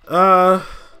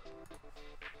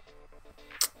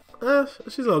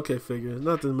 She's an okay figure.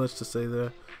 Nothing much to say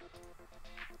there.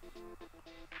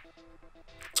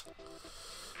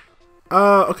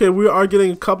 Okay, we are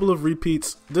getting a couple of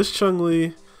repeats. This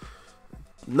Chun-Li,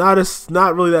 not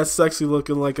really that sexy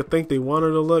looking like I think they want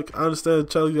her to look. I understand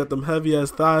Chun-Li got them heavy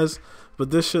ass thighs,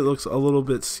 but this shit looks a little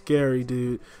bit scary,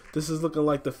 dude. This is looking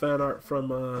like the fan art from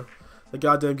the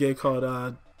goddamn game called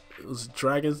it was not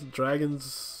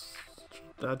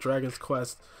Dragon's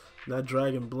Quest, not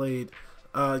Dragon Blade.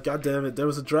 God damn it. There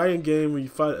was a dragon game where you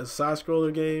fight a side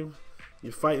scroller game.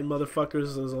 You're fighting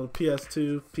motherfuckers. It was on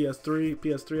PS2,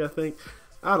 PS3, I think.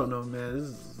 I don't know, man. This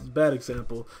is a bad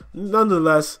example.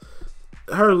 Nonetheless,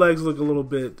 her legs look a little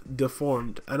bit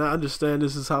deformed. And I understand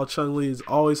this is how Chun-Li has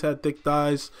always had thick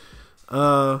thighs.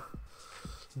 But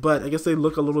I guess they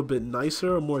look a little bit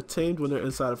nicer or more tamed when they're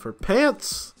inside of her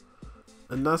pants.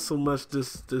 And not so much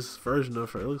this version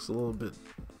of her. It looks a little bit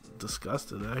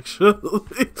disgusting, actually.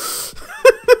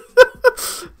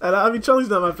 And I mean, Chun-Li's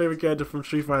not my favorite character from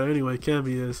Street Fighter anyway.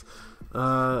 Cammy is.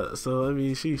 So I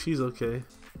mean, she's okay.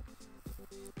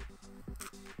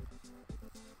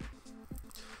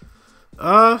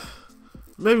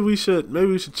 Maybe we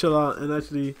should chill out and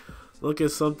actually look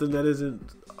at something that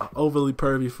isn't overly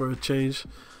pervy for a change.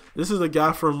 This is a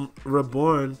guy from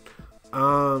Reborn.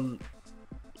 And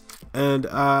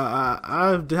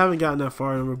I haven't gotten that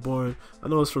far in Reborn. I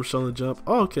know it's from Shonen Jump.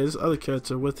 Oh, okay, this other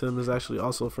character with him is actually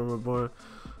also from Reborn.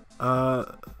 I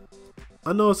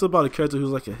know it's about a character who's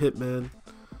like a hitman.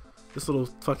 This little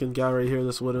fucking guy right here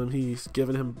that's with him, he's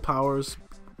giving him powers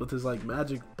with his like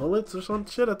magic bullets or some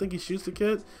shit. I think he shoots the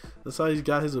kid. That's how he's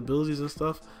got his abilities and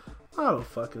stuff. I don't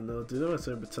fucking know, dude. I'm not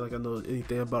saying pretend like I know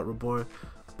anything about Reborn.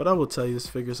 But I will tell you, this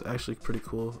figure is actually pretty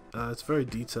cool. It's very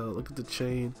detailed. Look at the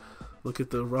chain. Look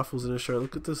at the ruffles in his shirt.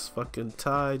 Look at this fucking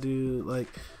tie, dude. Like,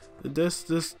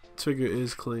 this figure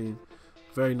is clean.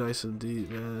 Very nice indeed,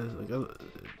 man. Like,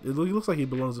 it looks like he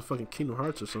belongs to fucking Kingdom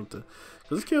Hearts or something.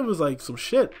 Cause this kid was like some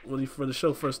shit when the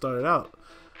show first started out.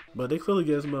 But they clearly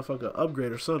gave this motherfucker an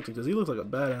upgrade or something. Cause he looks like a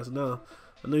badass now.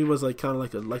 I know he was like kind of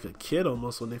like a kid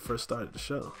almost when they first started the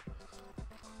show.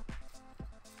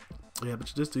 Yeah,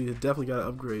 but this dude definitely got an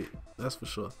upgrade. That's for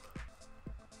sure.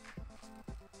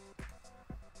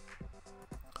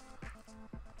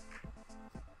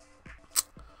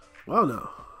 Wow, now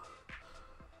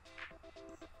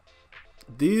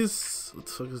these, what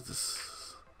the fuck is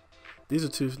this? These are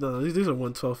these are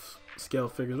 1/12 scale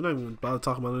figures. We're not even bother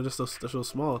talking about them. They're so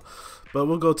small. But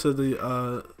we'll go to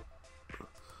the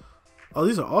oh,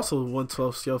 these are also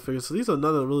 1/12 scale figures. So these are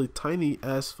another really tiny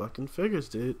ass fucking figures,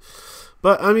 dude.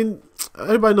 But I mean,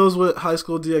 everybody knows what High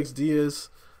School DxD is.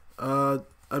 I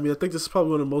mean, I think this is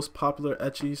probably one of the most popular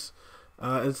ecchis.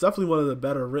 It's definitely one of the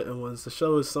better written ones. The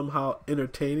show is somehow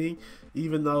entertaining,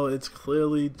 even though it's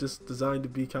clearly just designed to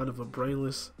be kind of a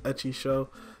brainless, ecchi show.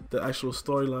 The actual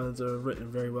storylines are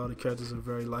written very well. The characters are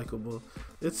very likable.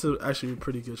 It's actually a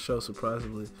pretty good show,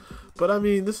 surprisingly. But I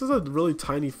mean, this is a really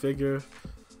tiny figure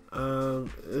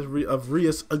of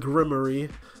Rias Agrimary.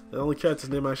 The only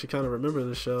character's name I actually kind of remember in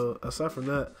the show. Aside from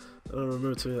that, I don't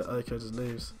remember too many other characters'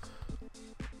 names.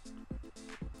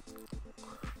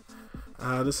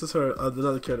 This is her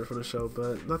another character from the show,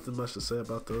 but nothing much to say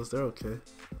about those. They're okay.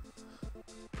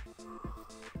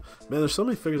 Man, there's so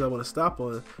many figures I want to stop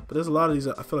on, but there's a lot of these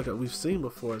that I feel like we've seen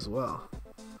before as well.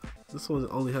 This one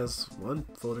only has one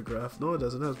photograph. No, it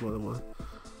doesn't. It has more than one.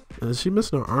 Is she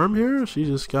missing her arm here, or she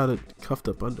just got it cuffed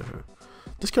up under her?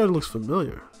 This character looks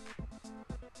familiar.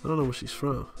 I don't know where she's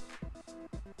from.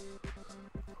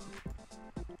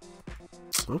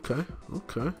 Okay,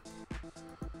 okay.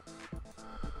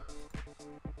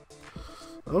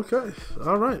 Okay,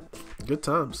 alright. Good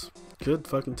times. Good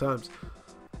fucking times.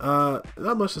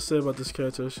 Not much to say about this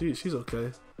character. She's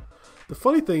okay. The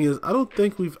funny thing is, I don't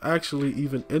think we've actually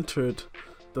even entered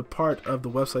the part of the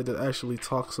website that actually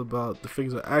talks about the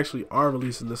figures that actually are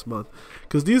releasing this month.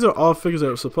 Because these are all figures that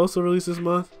were supposed to release this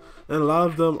month, and a lot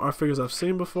of them are figures I've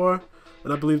seen before,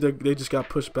 and I believe they just got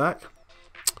pushed back.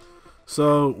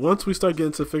 So once we start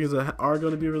getting to figures that are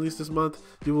going to be released this month,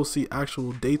 you will see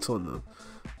actual dates on them.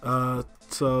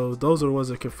 So those are the ones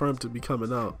that are confirmed to be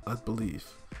coming out, I believe.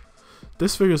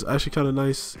 This figure is actually kind of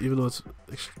nice, even though it's,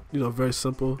 you know, very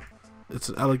simple. It's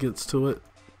an elegance to it,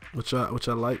 which I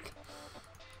like.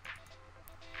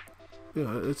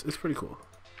 Yeah, it's pretty cool.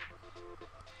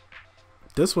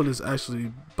 This one is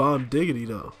actually bomb diggity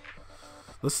though.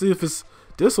 Let's see if it's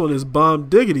this one is bomb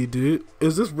diggity, dude.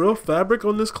 Is this real fabric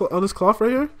on this cloth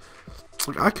right here?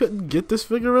 Like, I couldn't get this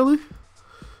figure really.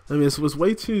 I mean, it was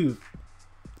way too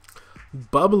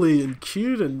bubbly and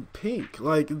cute and pink.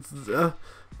 Like, it's,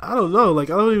 I don't know. Like,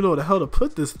 I don't even know what the hell to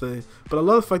put this thing. But I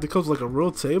love the fact that it comes with like a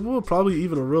real table, probably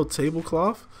even a real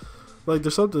tablecloth. Like,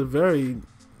 there's something very,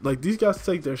 like, these guys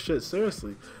take their shit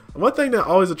seriously. And one thing that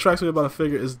always attracts me about a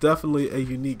figure is definitely a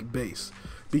unique base,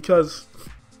 because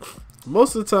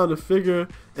most of the time the figure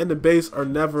and the base are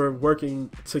never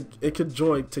working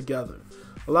conjoined together.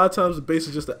 A lot of times the base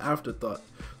is just an afterthought.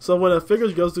 So when a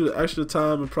figure goes through the extra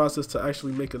time and process to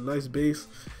actually make a nice base,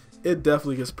 it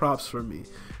definitely gets props from me.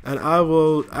 And I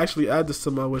will actually add this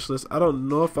to my wish list. I don't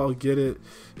know if I'll get it.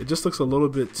 It just looks a little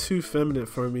bit too feminine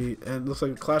for me and looks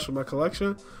like a clash with my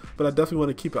collection. But I definitely want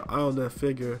to keep an eye on that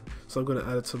figure, so I'm going to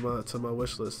add it to my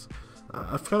wish list.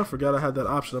 I kind of forgot I had that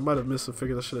option. I might have missed some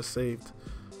figures I should have saved.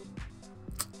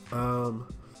 But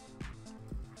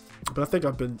I think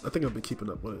I've been keeping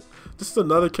up with it. This is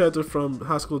another character from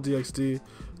High School DxD.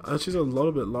 She's a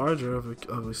little bit larger of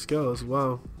a scale as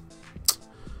well.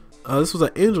 This was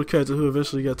an angel character who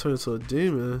eventually got turned into a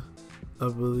demon, I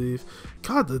believe.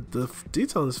 God, the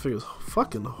detail on this figure is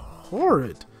fucking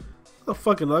horrid. A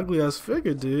fucking ugly ass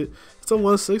figure, dude. It's a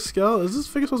 1/6 scale. Is this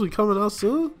figure supposed to be coming out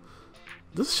soon?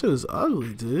 This shit is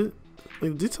ugly, dude.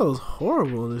 Like, the detail is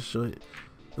horrible in this joint.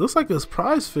 It looks like a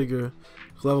prize figure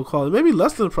level quality. Maybe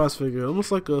less than a prize figure.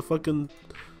 Almost like a fucking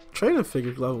trading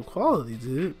figure level quality,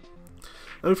 dude.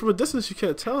 I mean, from a distance you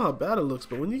can't tell how bad it looks,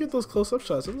 but when you get those close-up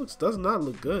shots, it does not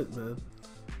look good, man.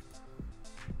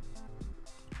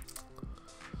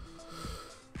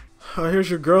 Alright, here's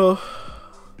your girl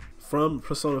from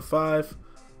Persona 5.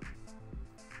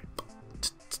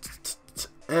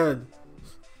 And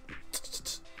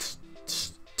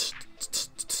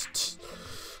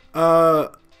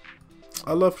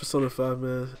I love Persona 5,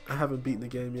 man. I haven't beaten the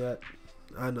game yet.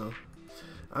 I know.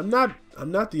 I'm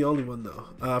not the only one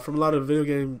though. From a lot of video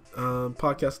game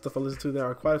podcast stuff I listen to, there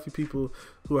are quite a few people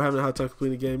who are having a hard time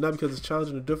completing the game. Not because it's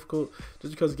challenging or difficult,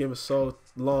 just because the game is so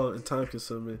long and time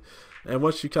consuming. And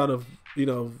once you kind of, you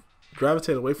know,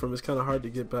 gravitate away from it, it's kind of hard to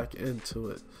get back into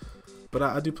it. But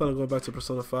I do plan on going back to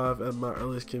Persona 5 at my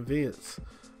earliest convenience,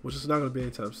 which is not going to be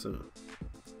anytime soon.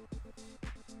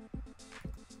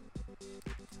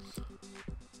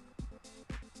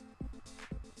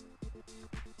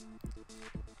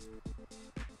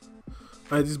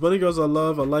 Alright, these bunny girls I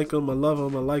love. I like them. I love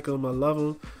them. I like them. I love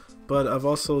them. But I've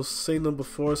also seen them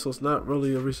before, so it's not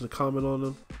really a reason to comment on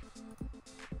them.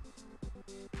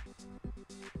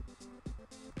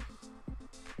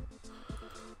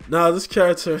 Now, this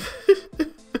character,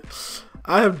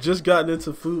 I have just gotten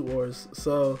into Food Wars,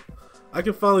 so I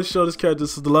can finally show this character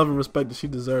the love and respect that she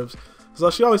deserves. So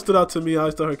she always stood out to me. I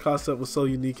always thought her concept was so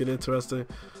unique and interesting.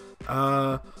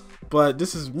 But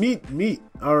this is Meat,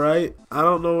 alright? I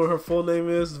don't know what her full name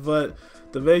is, but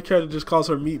the main character just calls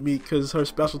her Meat because her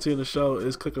specialty in the show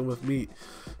is cooking with meat.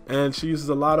 And she uses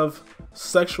a lot of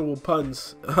sexual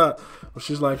puns.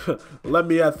 She's like, let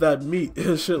me at that meat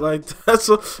and shit like that.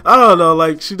 So, I don't know,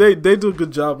 like, they do a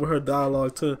good job with her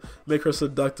dialogue to make her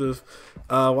seductive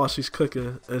while she's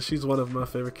cooking. And she's one of my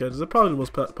favorite characters. They're probably the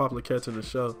most popular character in the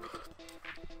show.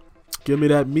 Give me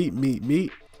that meat.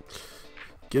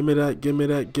 Give me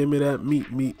that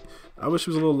meat. I wish she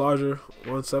was a little larger,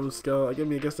 1/7 scale. I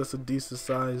guess that's a decent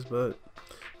size, but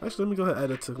actually, let me go ahead and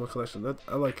add it to my collection.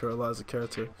 I like her a lot as a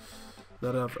character.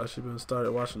 Now that I've actually been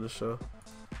started watching the show.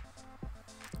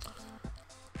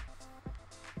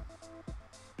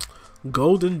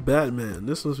 Golden Batman.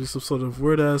 This must be some sort of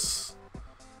weird ass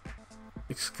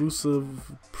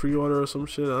exclusive pre-order or some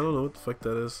shit. I don't know what the fuck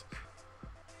that is.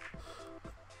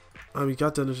 I mean,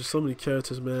 goddamn, there's just so many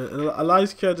characters, man. And a lot of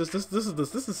these characters, this is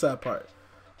the sad part.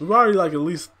 We've already like at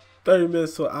least 30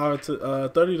 minutes to an hour to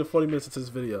 30 to 40 minutes into this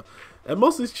video, and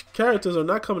most of these characters are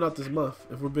not coming out this month,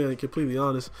 if we're being completely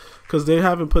honest, because they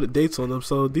haven't put dates on them.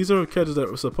 So these are characters that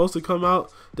were supposed to come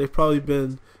out. They've probably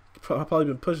been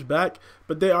pushed back,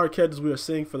 but they are characters we are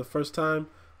seeing for the first time.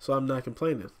 So I'm not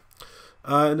complaining.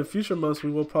 In the future months,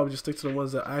 we will probably just stick to the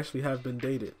ones that actually have been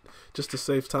dated, just to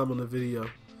save time on the video.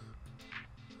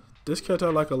 This character I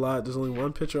like a lot. There's only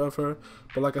one picture of her,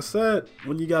 but like I said,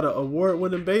 when you got an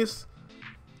award-winning base,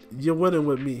 you're winning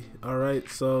with me. All right,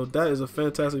 so that is a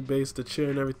fantastic base. The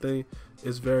cheer and everything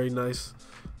is very nice,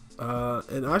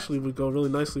 and actually would go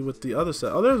really nicely with the other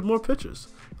set. Oh, there's more pictures.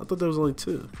 I thought there was only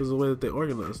two because of the way that they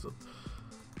organized them.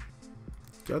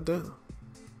 God damn.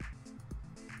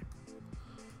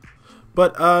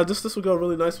 But this would go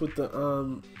really nice with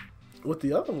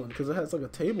the other one because it has like a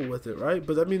table with it, right?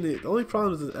 But I mean, the only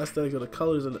problem is the aesthetic of the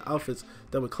colors and the outfits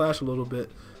that would clash a little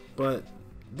bit. But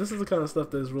this is the kind of stuff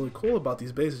that is really cool about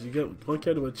these bases. You get one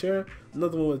character with a chair,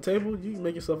 another one with a table. You can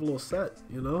make yourself a little set.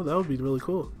 You know, that would be really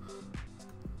cool.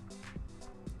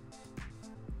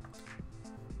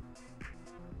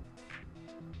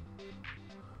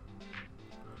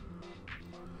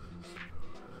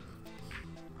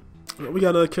 We got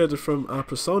another character from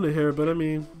Persona here, but I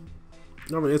mean,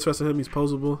 not really interested in him. He's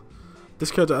posable. This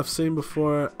character I've seen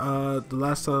before. The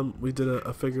last time we did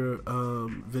a figure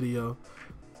video,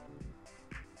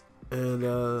 and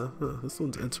this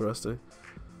one's interesting.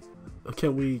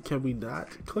 Can we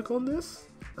not click on this?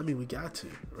 I mean, we got to,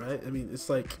 right? I mean, it's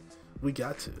like We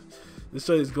got to. This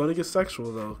show is going to get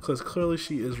sexual though, because clearly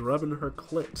she is rubbing her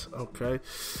clit. Okay,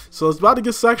 so it's about to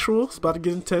get sexual. It's about to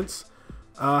get intense.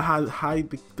 Hide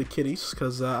the kitties,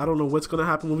 because I don't know what's gonna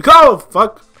happen when we go.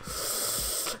 Fuck.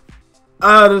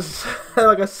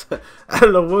 Like I said, I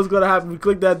don't know what's gonna happen. We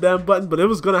clicked that damn button, but it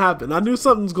was gonna happen. I knew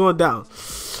something's going down.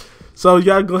 So you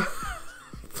gotta go.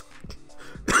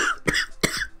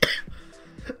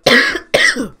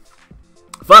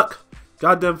 Fuck.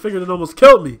 Goddamn finger that almost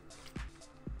killed me.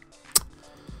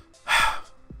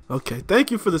 Okay,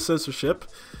 thank you for the censorship.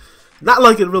 Not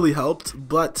like it really helped,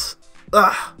 but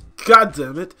god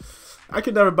damn it. I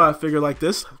could never buy a figure like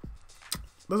this.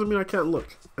 Doesn't mean I can't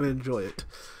look and enjoy it.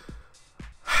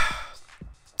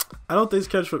 I don't think this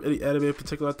character from any anime in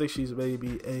particular. I think she's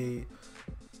maybe a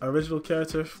original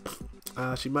character.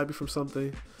 She might be from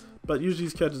something. But usually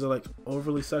these characters are like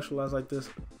overly sexualized like this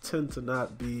tend to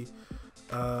not be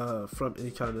from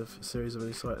any kind of series of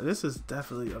any sort. And this is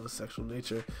definitely of a sexual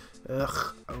nature.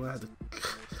 Ugh, I'm gonna have to.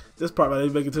 This part might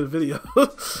even make it to the video.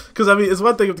 Because I mean, it's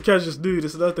one thing if the character's just nude.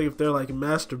 It's another thing if they're like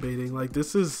masturbating. Like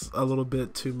this is a little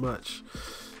bit too much.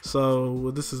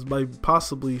 So this is might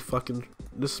possibly fucking.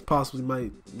 This possibly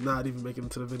might not even make it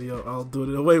into the video. I'll do it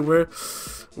in a way where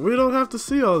we don't have to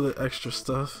see all the extra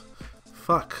stuff.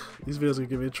 Fuck, these videos are gonna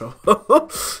get me in trouble.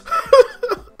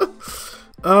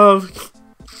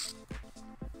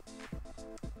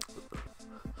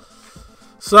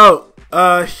 So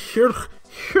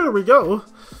here we go.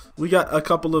 We got a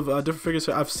couple of different figures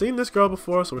here. I've seen this girl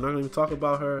before, so we're not gonna even talk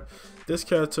about her. This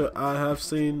character I have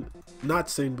not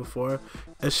seen before,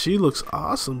 and she looks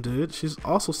awesome, dude. She's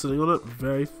also sitting on a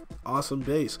very awesome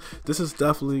base. This is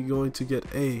definitely going to get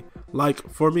a like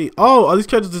for me. Oh, are these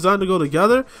characters designed to go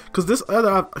together? Because this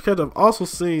other character I've also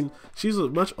seen, she's a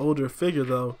much older figure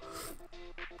though,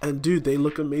 and dude, they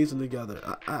look amazing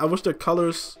together. I wish their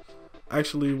colors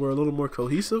actually were a little more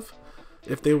cohesive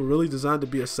if they were really designed to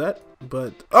be a set.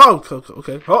 But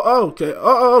okay, oh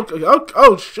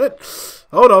shit,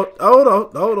 hold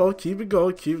on, keep it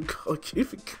going,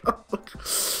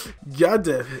 god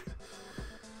damn it.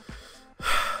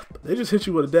 They just hit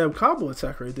you with a damn combo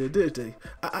attack right there, didn't they?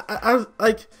 I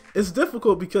like, it's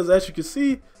difficult because as you can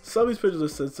see, some of these pictures are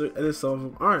censored and then some of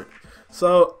them aren't.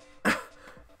 So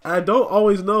I don't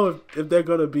always know if they're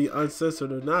gonna be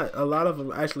uncensored or not. A lot of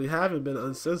them actually haven't been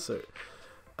uncensored.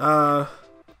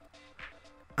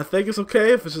 I think it's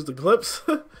okay if it's just a glimpse.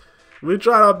 We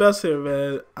tried our best here,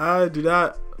 man. I ain't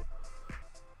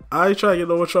trying to get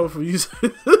no more trouble from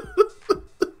using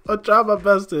I try my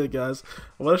best here, guys.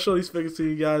 I want to show these figures to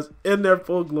you guys in their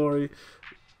full glory.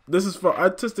 This is for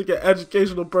artistic and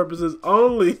educational purposes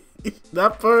only.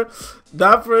 not for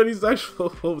any sexual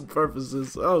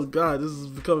purposes. Oh god, this is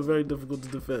becoming very difficult to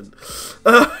defend.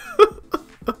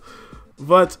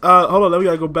 But hold on, we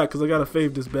gotta go back because I gotta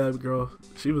fave this bad girl.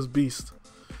 She was beast.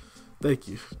 Thank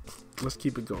you. Let's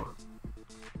keep it going.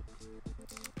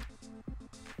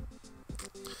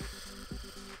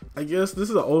 I guess this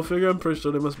is an old figure. I'm pretty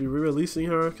sure they must be re-releasing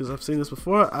her because I've seen this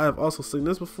before. I have also seen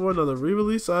this before. Another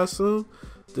re-release, I assume.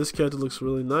 This character looks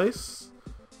really nice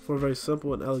for a very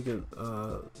simple and elegant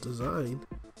design.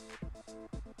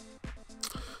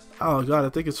 Oh god, I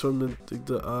think it's from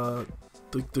the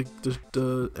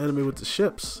anime with the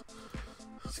ships.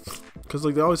 Because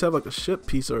like they always have like a ship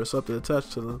piece or something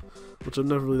attached to them, which I'm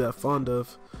never really that fond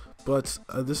of. But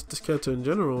this character in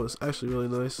general is actually really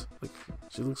nice. Like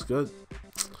she looks good.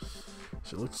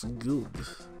 She looks good.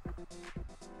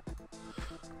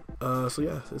 So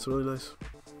yeah, it's really nice.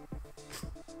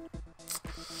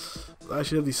 I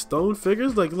actually have these stone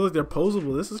figures. Like look, they're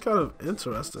posable. This is kind of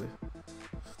interesting.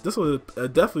 This one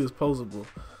definitely is posable,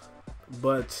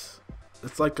 but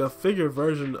it's like a figure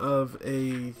version of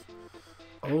a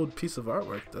old piece of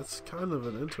artwork. That's kind of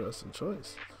an interesting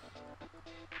choice.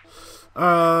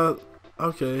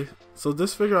 Okay, so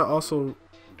this figure I also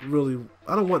really,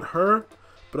 I don't want her,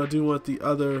 but I do want the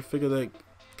other figure that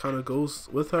kind of goes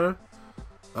with her,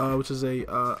 which is a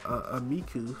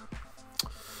Miku.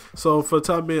 So for the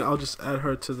time being, I'll just add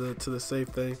her to the save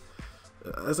thing.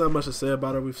 There's not much to say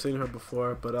about her. We've seen her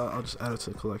before, but I'll just add her to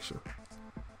the collection.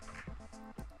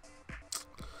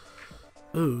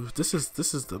 Ooh, this is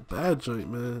the bad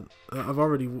joint, man. I've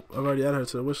already added her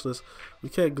to the wish list. We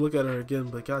can't look at her again,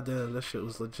 but goddamn, that shit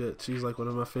was legit. She's like one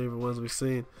of my favorite ones we've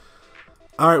seen.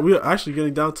 All right, we're actually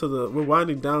getting down to we're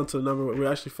winding down to the number.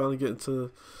 We're actually finally getting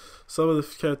to some of the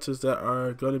characters that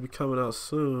are going to be coming out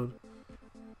soon.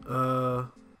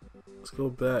 Let's go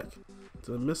back.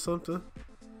 Did I miss something?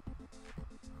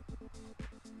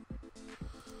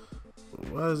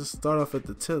 Why does it start off at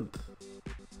the 10th?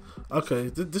 Okay,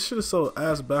 this shit is so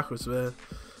ass backwards, man.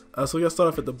 So we gotta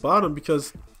start off at the bottom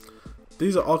because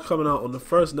these are all coming out on the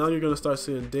 1st. Now you're gonna start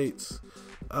seeing dates.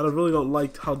 I really don't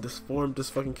like how disformed this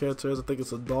fucking character is. I think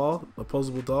it's a doll, a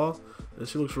posable doll, and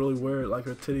she looks really weird. Like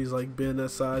her titties like being that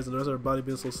size, and the rest of her body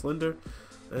being so slender,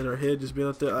 and her head just being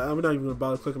up there. I'm not even gonna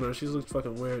bother clicking on her. She looks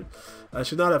fucking weird.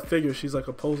 She's not a figure. She's like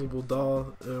a posable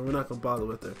doll, and we're not gonna bother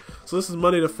with her. So this is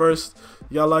Monday the 1st.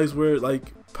 You got a lot of these weird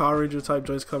like Power Ranger type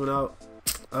joints coming out.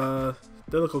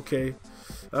 They look okay.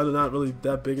 I'm not really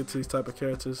that big into these type of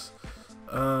characters.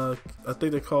 I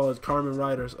think they call it Kamen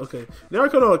Riders. Okay, now we're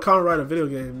coming on a Kamen Rider video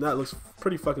game. That looks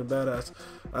pretty fucking badass.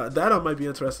 That I might be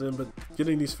interested in, but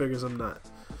getting these figures I'm not.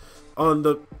 On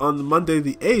Monday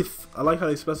the 8th, I like how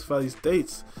they specify these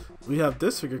dates. We have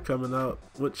this figure coming out,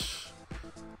 which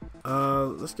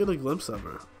let's get a glimpse of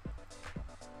her.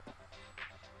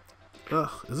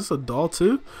 Is this a doll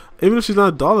too? Even if she's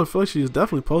not a doll, I feel like she is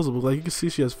definitely posable. Like you can see,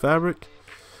 she has fabric.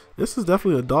 This is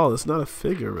definitely a doll. It's not a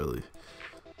figure, really.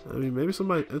 I mean, maybe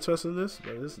somebody interested in this,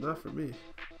 but it's not for me.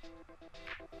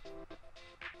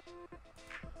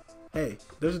 Hey,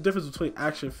 there's a difference between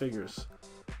action figures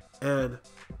and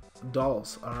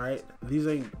dolls. All right, these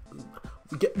ain't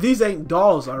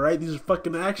dolls. All right, these are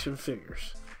fucking action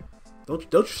figures.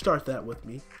 Don't you start that with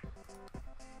me.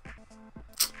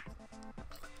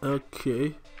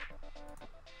 Okay.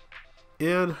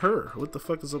 And her. What the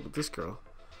fuck is up with this girl?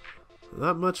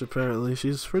 Not much, apparently.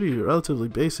 She's relatively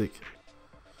basic.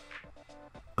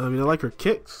 I mean, I like her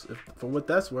kicks. For what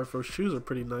that's worth, her shoes are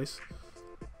pretty nice.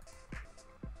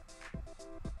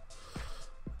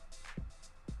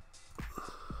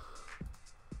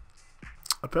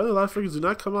 Apparently, a lot of figures do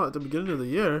not come out at the beginning of the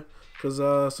year.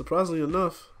 Because, surprisingly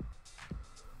enough,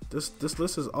 this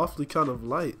list is awfully kind of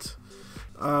light.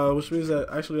 Which means that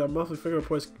actually our monthly figure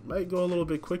reports might go a little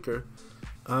bit quicker.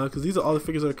 Because these are all the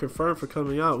figures that are confirmed for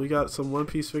coming out. We got some One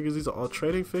Piece figures. These are all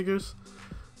trading figures.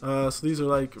 So these are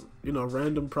like, you know,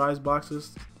 random prize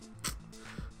boxes.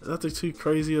 Nothing too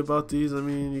crazy about these. I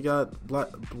mean, you got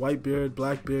Whitebeard,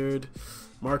 Blackbeard,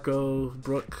 Marco,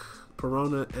 Brook,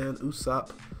 Perona, and Usopp.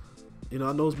 You know,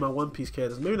 I know it's my One Piece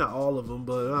characters. Maybe not all of them,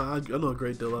 but I know a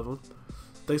great deal of them.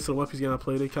 Thanks to the One Piece game I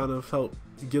played, they kind of help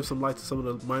give some light to some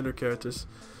of the minor characters.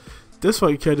 This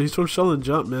fucking character, he's from Shonen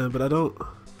Jump, man, but I don't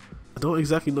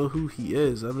exactly know who he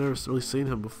is. I've never really seen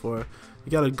him before.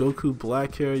 You got a Goku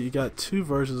black hair. You got two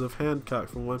versions of Hancock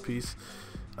from One Piece,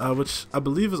 which I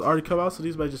believe has already come out, so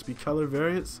these might just be color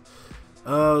variants.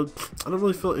 I don't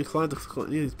really feel inclined to click on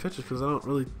any of these pictures because I don't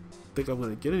really think I'm going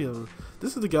to get any of them.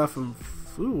 This is the guy from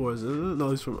Food Wars, isn't it?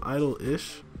 No, he's from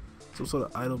Idol-ish. Some sort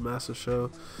of Idol Master show.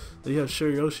 Then you have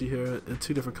Shiryoshi here in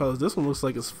two different colors. This one looks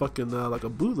like it's fucking like a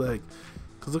bootleg.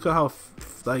 Because look at how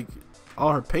like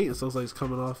all her paint looks like it's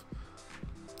coming off.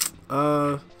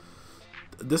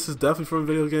 This is definitely from a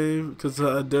video game because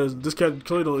this character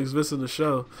clearly don't exist in the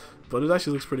show, but it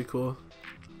actually looks pretty cool.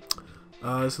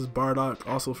 This is Bardock,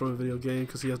 also from a video game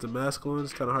because he has the mask on.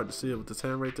 It's kind of hard to see it with this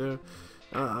hand right there.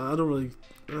 I don't really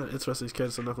interested in these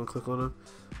characters, so I'm not gonna click on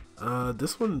them.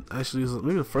 This one actually is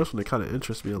maybe the first one that kind of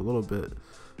interests me a little bit,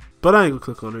 but I ain't gonna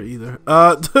click on her either.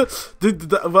 But this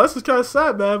is kind of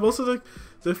sad, man. Most of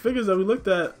the figures that we looked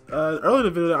at earlier in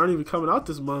the video that aren't even coming out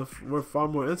this month were far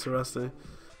more interesting.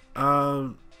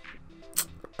 Then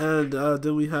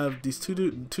we have these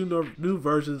two new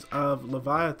versions of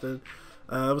Leviathan.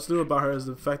 What's new about her is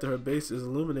the fact that her base is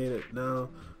illuminated now.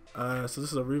 So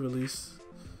this is a re-release.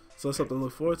 So that's something to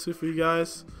look forward to for you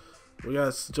guys. We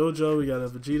got JoJo, we got a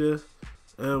Vegeta,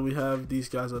 and we have these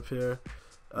guys up here.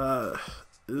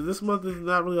 This month there's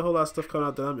not really a whole lot of stuff coming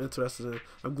out that I'm interested in.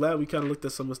 I'm glad we kind of looked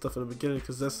at some of the stuff in the beginning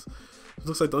because it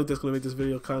looks like the only thing that's going to make this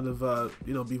video kind of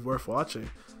you know, be worth watching.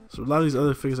 So a lot of these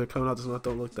other figures that are coming out this month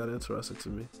don't look that interesting to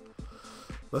me.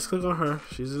 Let's click on her.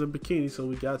 She's in a bikini, so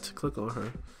we got to click on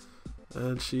her.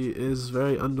 And she is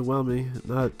very underwhelming.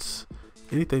 Not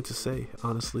anything to say,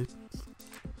 honestly.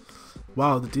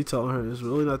 Wow, the detail on her is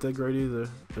really not that great either.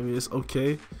 I mean, it's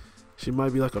okay. She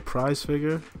might be like a prize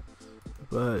figure,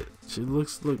 but she it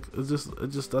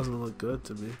just doesn't look good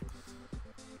to me.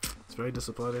 It's very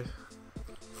disappointing.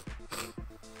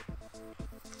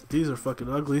 These are fucking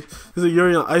ugly. These are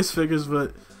Yuri on Ice figures,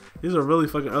 but these are really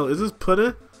fucking ugly. Is this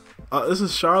Puddin'? This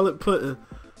is Charlotte Puddin'.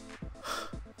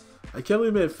 I can't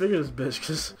believe they figure this bitch,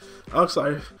 because I'm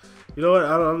sorry. You know what?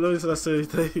 I don't know if I say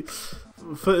anything.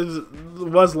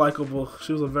 Puddin' was likable.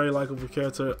 She was a very likable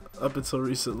character up until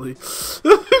recently.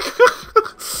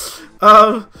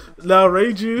 Now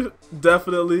Reiju,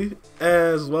 definitely,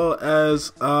 as well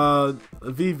as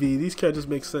Vivi. These characters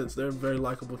make sense. They're very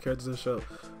likable characters in the show.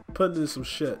 Puddin' is some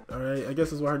shit, alright? I guess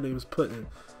that's why her name is Puddin'.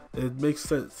 It makes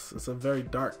sense. It's a very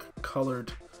dark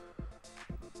colored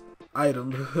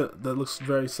item that looks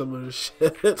very similar to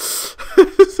shit.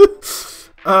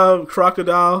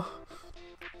 Crocodile.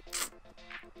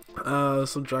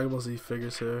 Some Dragon Ball Z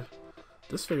figures here.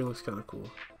 This figure looks kind of cool.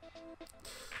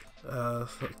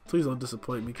 Please don't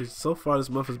disappoint me, because so far this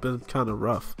month has been kind of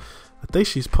rough. I think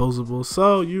she's posable,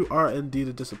 so you are indeed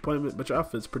a disappointment, but your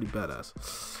outfit's pretty badass.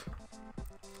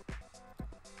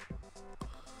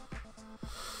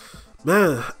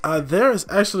 Man, there is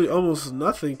actually almost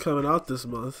nothing coming out this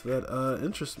month that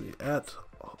interests me at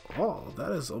all.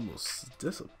 That is almost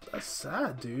that's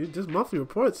sad, dude. This monthly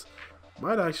reports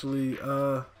might actually,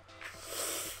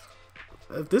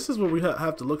 if this is what we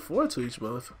have to look forward to each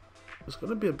month, it's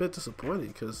going to be a bit disappointing,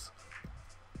 because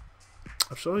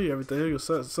I'm showing you everything. Here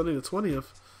Sunday the 20th.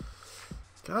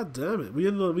 God damn it.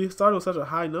 We started on such a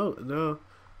high note, and now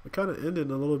we're kind of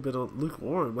ending a little bit on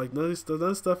lukewarm. Like, none of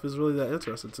this stuff is really that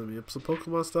interesting to me. Some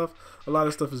Pokemon stuff, a lot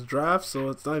of stuff is draft, so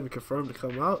it's not even confirmed to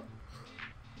come out.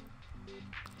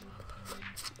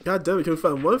 God damn it, can we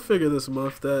find one figure this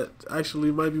month that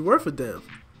actually might be worth a damn?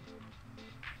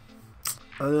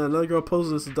 Another girl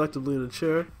posing seductively in a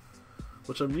chair,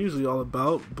 which I'm usually all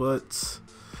about, but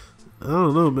I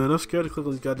don't know, man. I'm scared to click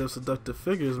on these goddamn seductive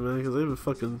figures, man, because they've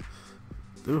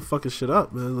been fucking shit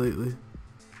up, man, lately.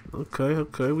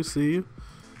 Okay, we see you.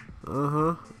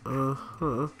 Alright,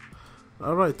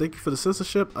 thank you for the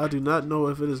censorship. I do not know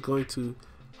if it is going to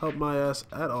help my ass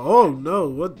at all. Oh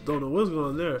no, don't know what's going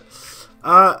on there.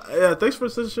 Yeah, thanks for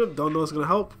the censorship. Don't know what's gonna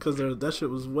help, because that shit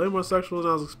was way more sexual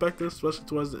than I was expecting, especially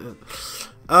towards the end.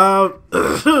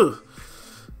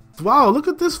 Wow, look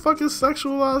at this fucking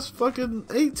sexualized fucking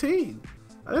 18.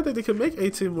 I didn't think they could make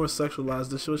 18 more sexualized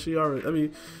than what she already. I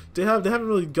mean, they haven't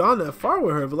really gone that far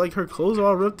with her, but like her clothes are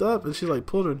all ripped up and she's like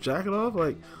pulling her jacket off,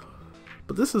 like.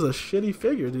 But this is a shitty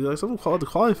figure, dude. Like, someone called the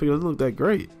quality figure doesn't look that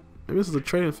great. Maybe this is a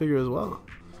training figure as well.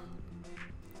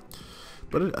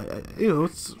 But you know,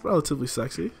 it's relatively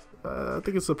sexy. I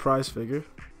think it's a prize figure.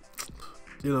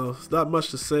 You know, it's not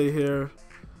much to say here.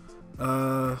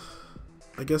 I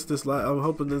guess I'm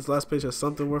hoping this last page has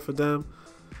something worth a damn.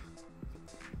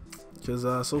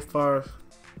 Because so far,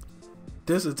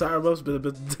 this entire month's been a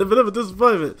bit of a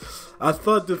disappointment. I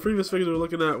thought the previous figures we were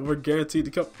looking at were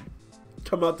guaranteed to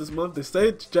come out this month. They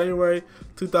say January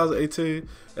 2018,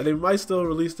 and they might still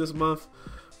release this month.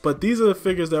 But these are the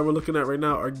figures that we're looking at right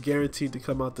now are guaranteed to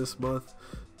come out this month.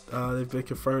 They've been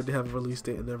confirmed. They have a release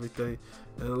date and everything.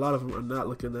 And a lot of them are not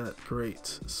looking that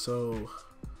great. So,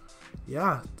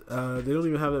 yeah, they don't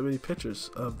even have that many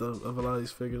pictures of a lot of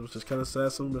these figures, which is kind of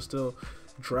sad. Some of them are still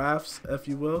drafts, if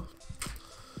you will.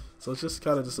 So it's just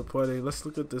kind of disappointing. Let's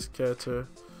look at this character.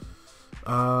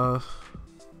 A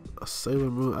Sailor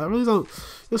Moon. I really don't.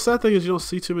 The sad thing is you don't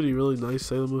see too many really nice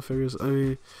Sailor Moon figures. I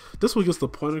mean, this one gets the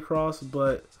point across,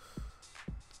 but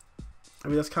I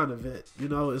mean that's kind of it. You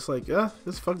know, it's like, yeah,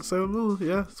 it's fucking Sailor Moon.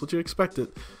 Yeah, it's what you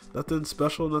expected. Nothing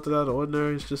special, nothing out of the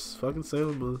ordinary. It's just fucking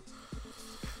Sailor Moon.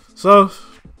 So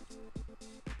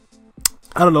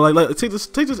I don't know. Like take this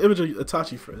image of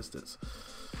Itachi for instance.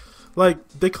 Like,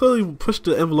 they clearly pushed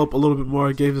the envelope a little bit more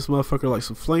and gave this motherfucker, like,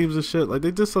 some flames and shit. Like,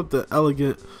 they did something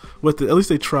elegant with it. At least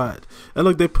they tried. And,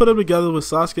 look, they put him together with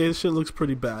Sasuke. This shit looks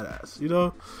pretty badass, you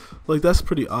know? Like, that's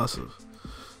pretty awesome.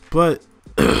 But,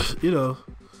 you know,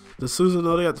 the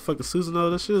Susanoo, they got the fucking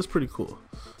Susanoo. That shit is pretty cool.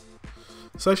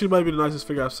 This actually might be the nicest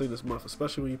figure I've seen this month,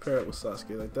 especially when you pair it with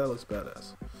Sasuke. Like, that looks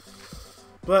badass.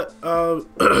 But,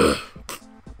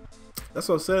 that's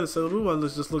what I'm saying. The Sailor Moon one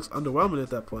just looks underwhelming at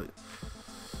that point.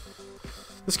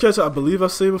 This character I believe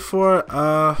I've seen before.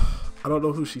 I don't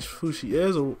know who she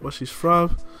is or where she's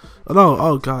from. Oh no!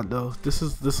 Oh god, no! This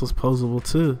was posable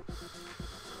too.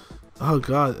 Oh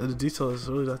god, and the detail is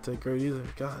really not that great either.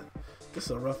 God, this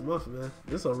is a rough month, man.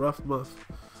 This is a rough month.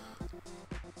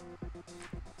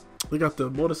 They got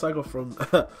the motorcycle from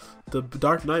the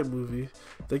Dark Knight movie.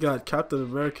 They got Captain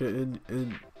America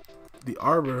in the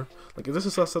armor. Like, if this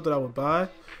is something I would buy,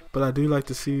 but I do like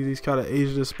to see these kind of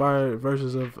Asian inspired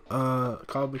versions of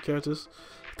comic characters.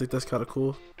 I think that's kind of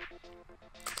cool.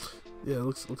 Yeah, it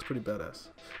looks pretty badass.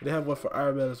 And they have one for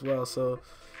Iron Man as well. So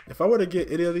if I were to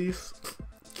get any of these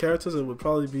characters, it would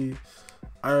probably be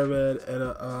Iron Man and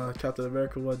a Captain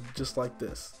America one just like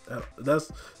this.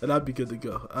 And I'd be good to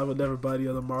go. I would never buy any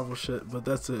other Marvel shit, but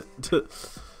that's it.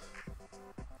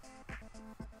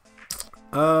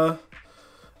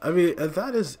 I mean, and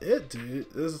that is it,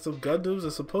 dude. There's some Gundams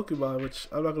and some Pokemon, which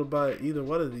I'm not gonna buy either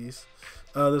one of these.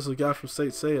 There's a guy from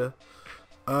Saint Seiya.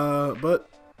 But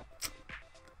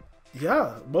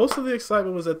yeah, most of the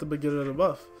excitement was at the beginning of the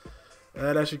month.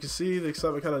 And as you can see, the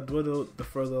excitement kind of dwindled the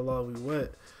further along we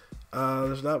went.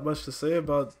 There's not much to say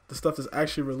about the stuff that's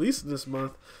actually released this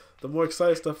month. The more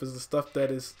exciting stuff is the stuff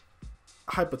that is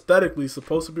hypothetically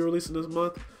supposed to be releasing this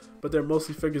month, but they're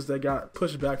mostly figures that got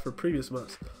pushed back for previous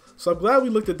months. So I'm glad we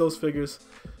looked at those figures.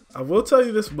 I will tell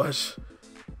you this much.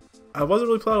 I wasn't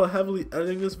really planning on heavily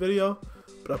editing this video,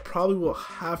 but I probably will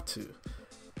have to.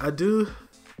 I've been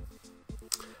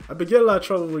getting a lot of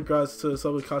trouble with regards to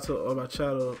some of the content on my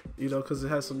channel, you know, because it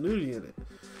has some nudity in it.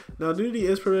 Now, nudity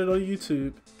is permitted on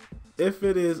YouTube if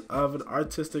it is of an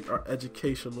artistic or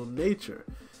educational nature.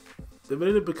 The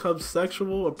minute it becomes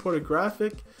sexual or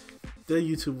pornographic, then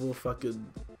YouTube will fucking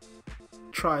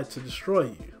try to destroy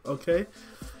you, okay?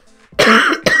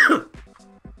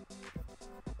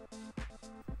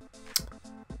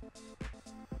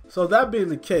 So that being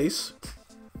the case,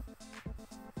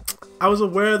 I was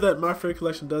aware that my figure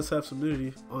collection does have some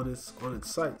nudity on its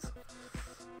sites.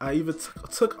 I even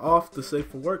took off the safe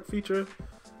for work feature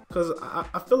because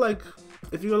I feel like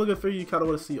if you're gonna look at a figure, you kind of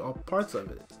want to see all parts of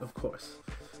it, of course.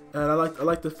 And I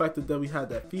like the fact that we had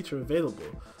that feature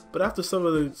available. But after some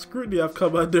of the scrutiny I've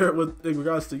come under in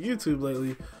regards to YouTube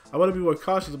lately, I want to be more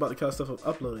cautious about the kind of stuff I'm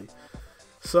uploading.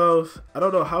 So I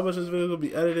don't know how much this video will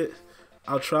be edited.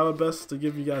 I'll try my best to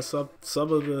give you guys some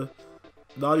of the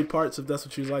naughty parts if that's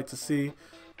what you'd like to see.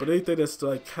 But anything that's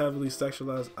like heavily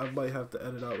sexualized, I might have to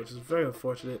edit out, which is very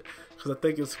unfortunate because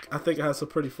I think it has some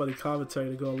pretty funny commentary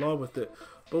to go along with it.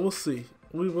 But we'll see.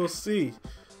 We will see.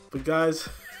 But guys,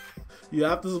 you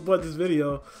have to support this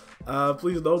video.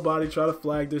 Please, nobody try to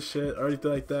flag this shit or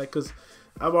anything like that, because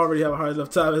I'm already having a hard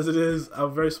enough time as it is. I'm a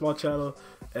very small channel,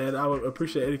 and I would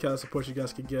appreciate any kind of support you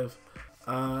guys can give.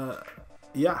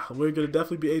 Yeah, we're gonna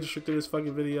definitely be age restricted in this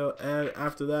fucking video, and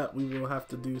after that, we will have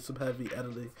to do some heavy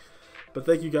editing. But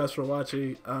thank you guys for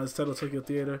watching. It's Techno Tokyo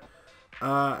Theater.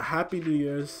 Happy New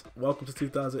Year's. Welcome to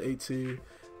 2018.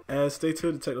 And stay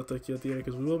tuned to Techno Tokyo Theater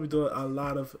because we will be doing a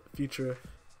lot of future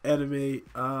anime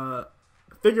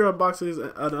figure unboxings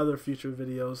and other future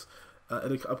videos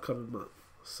in the upcoming month.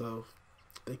 So,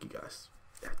 thank you guys.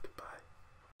 And goodbye.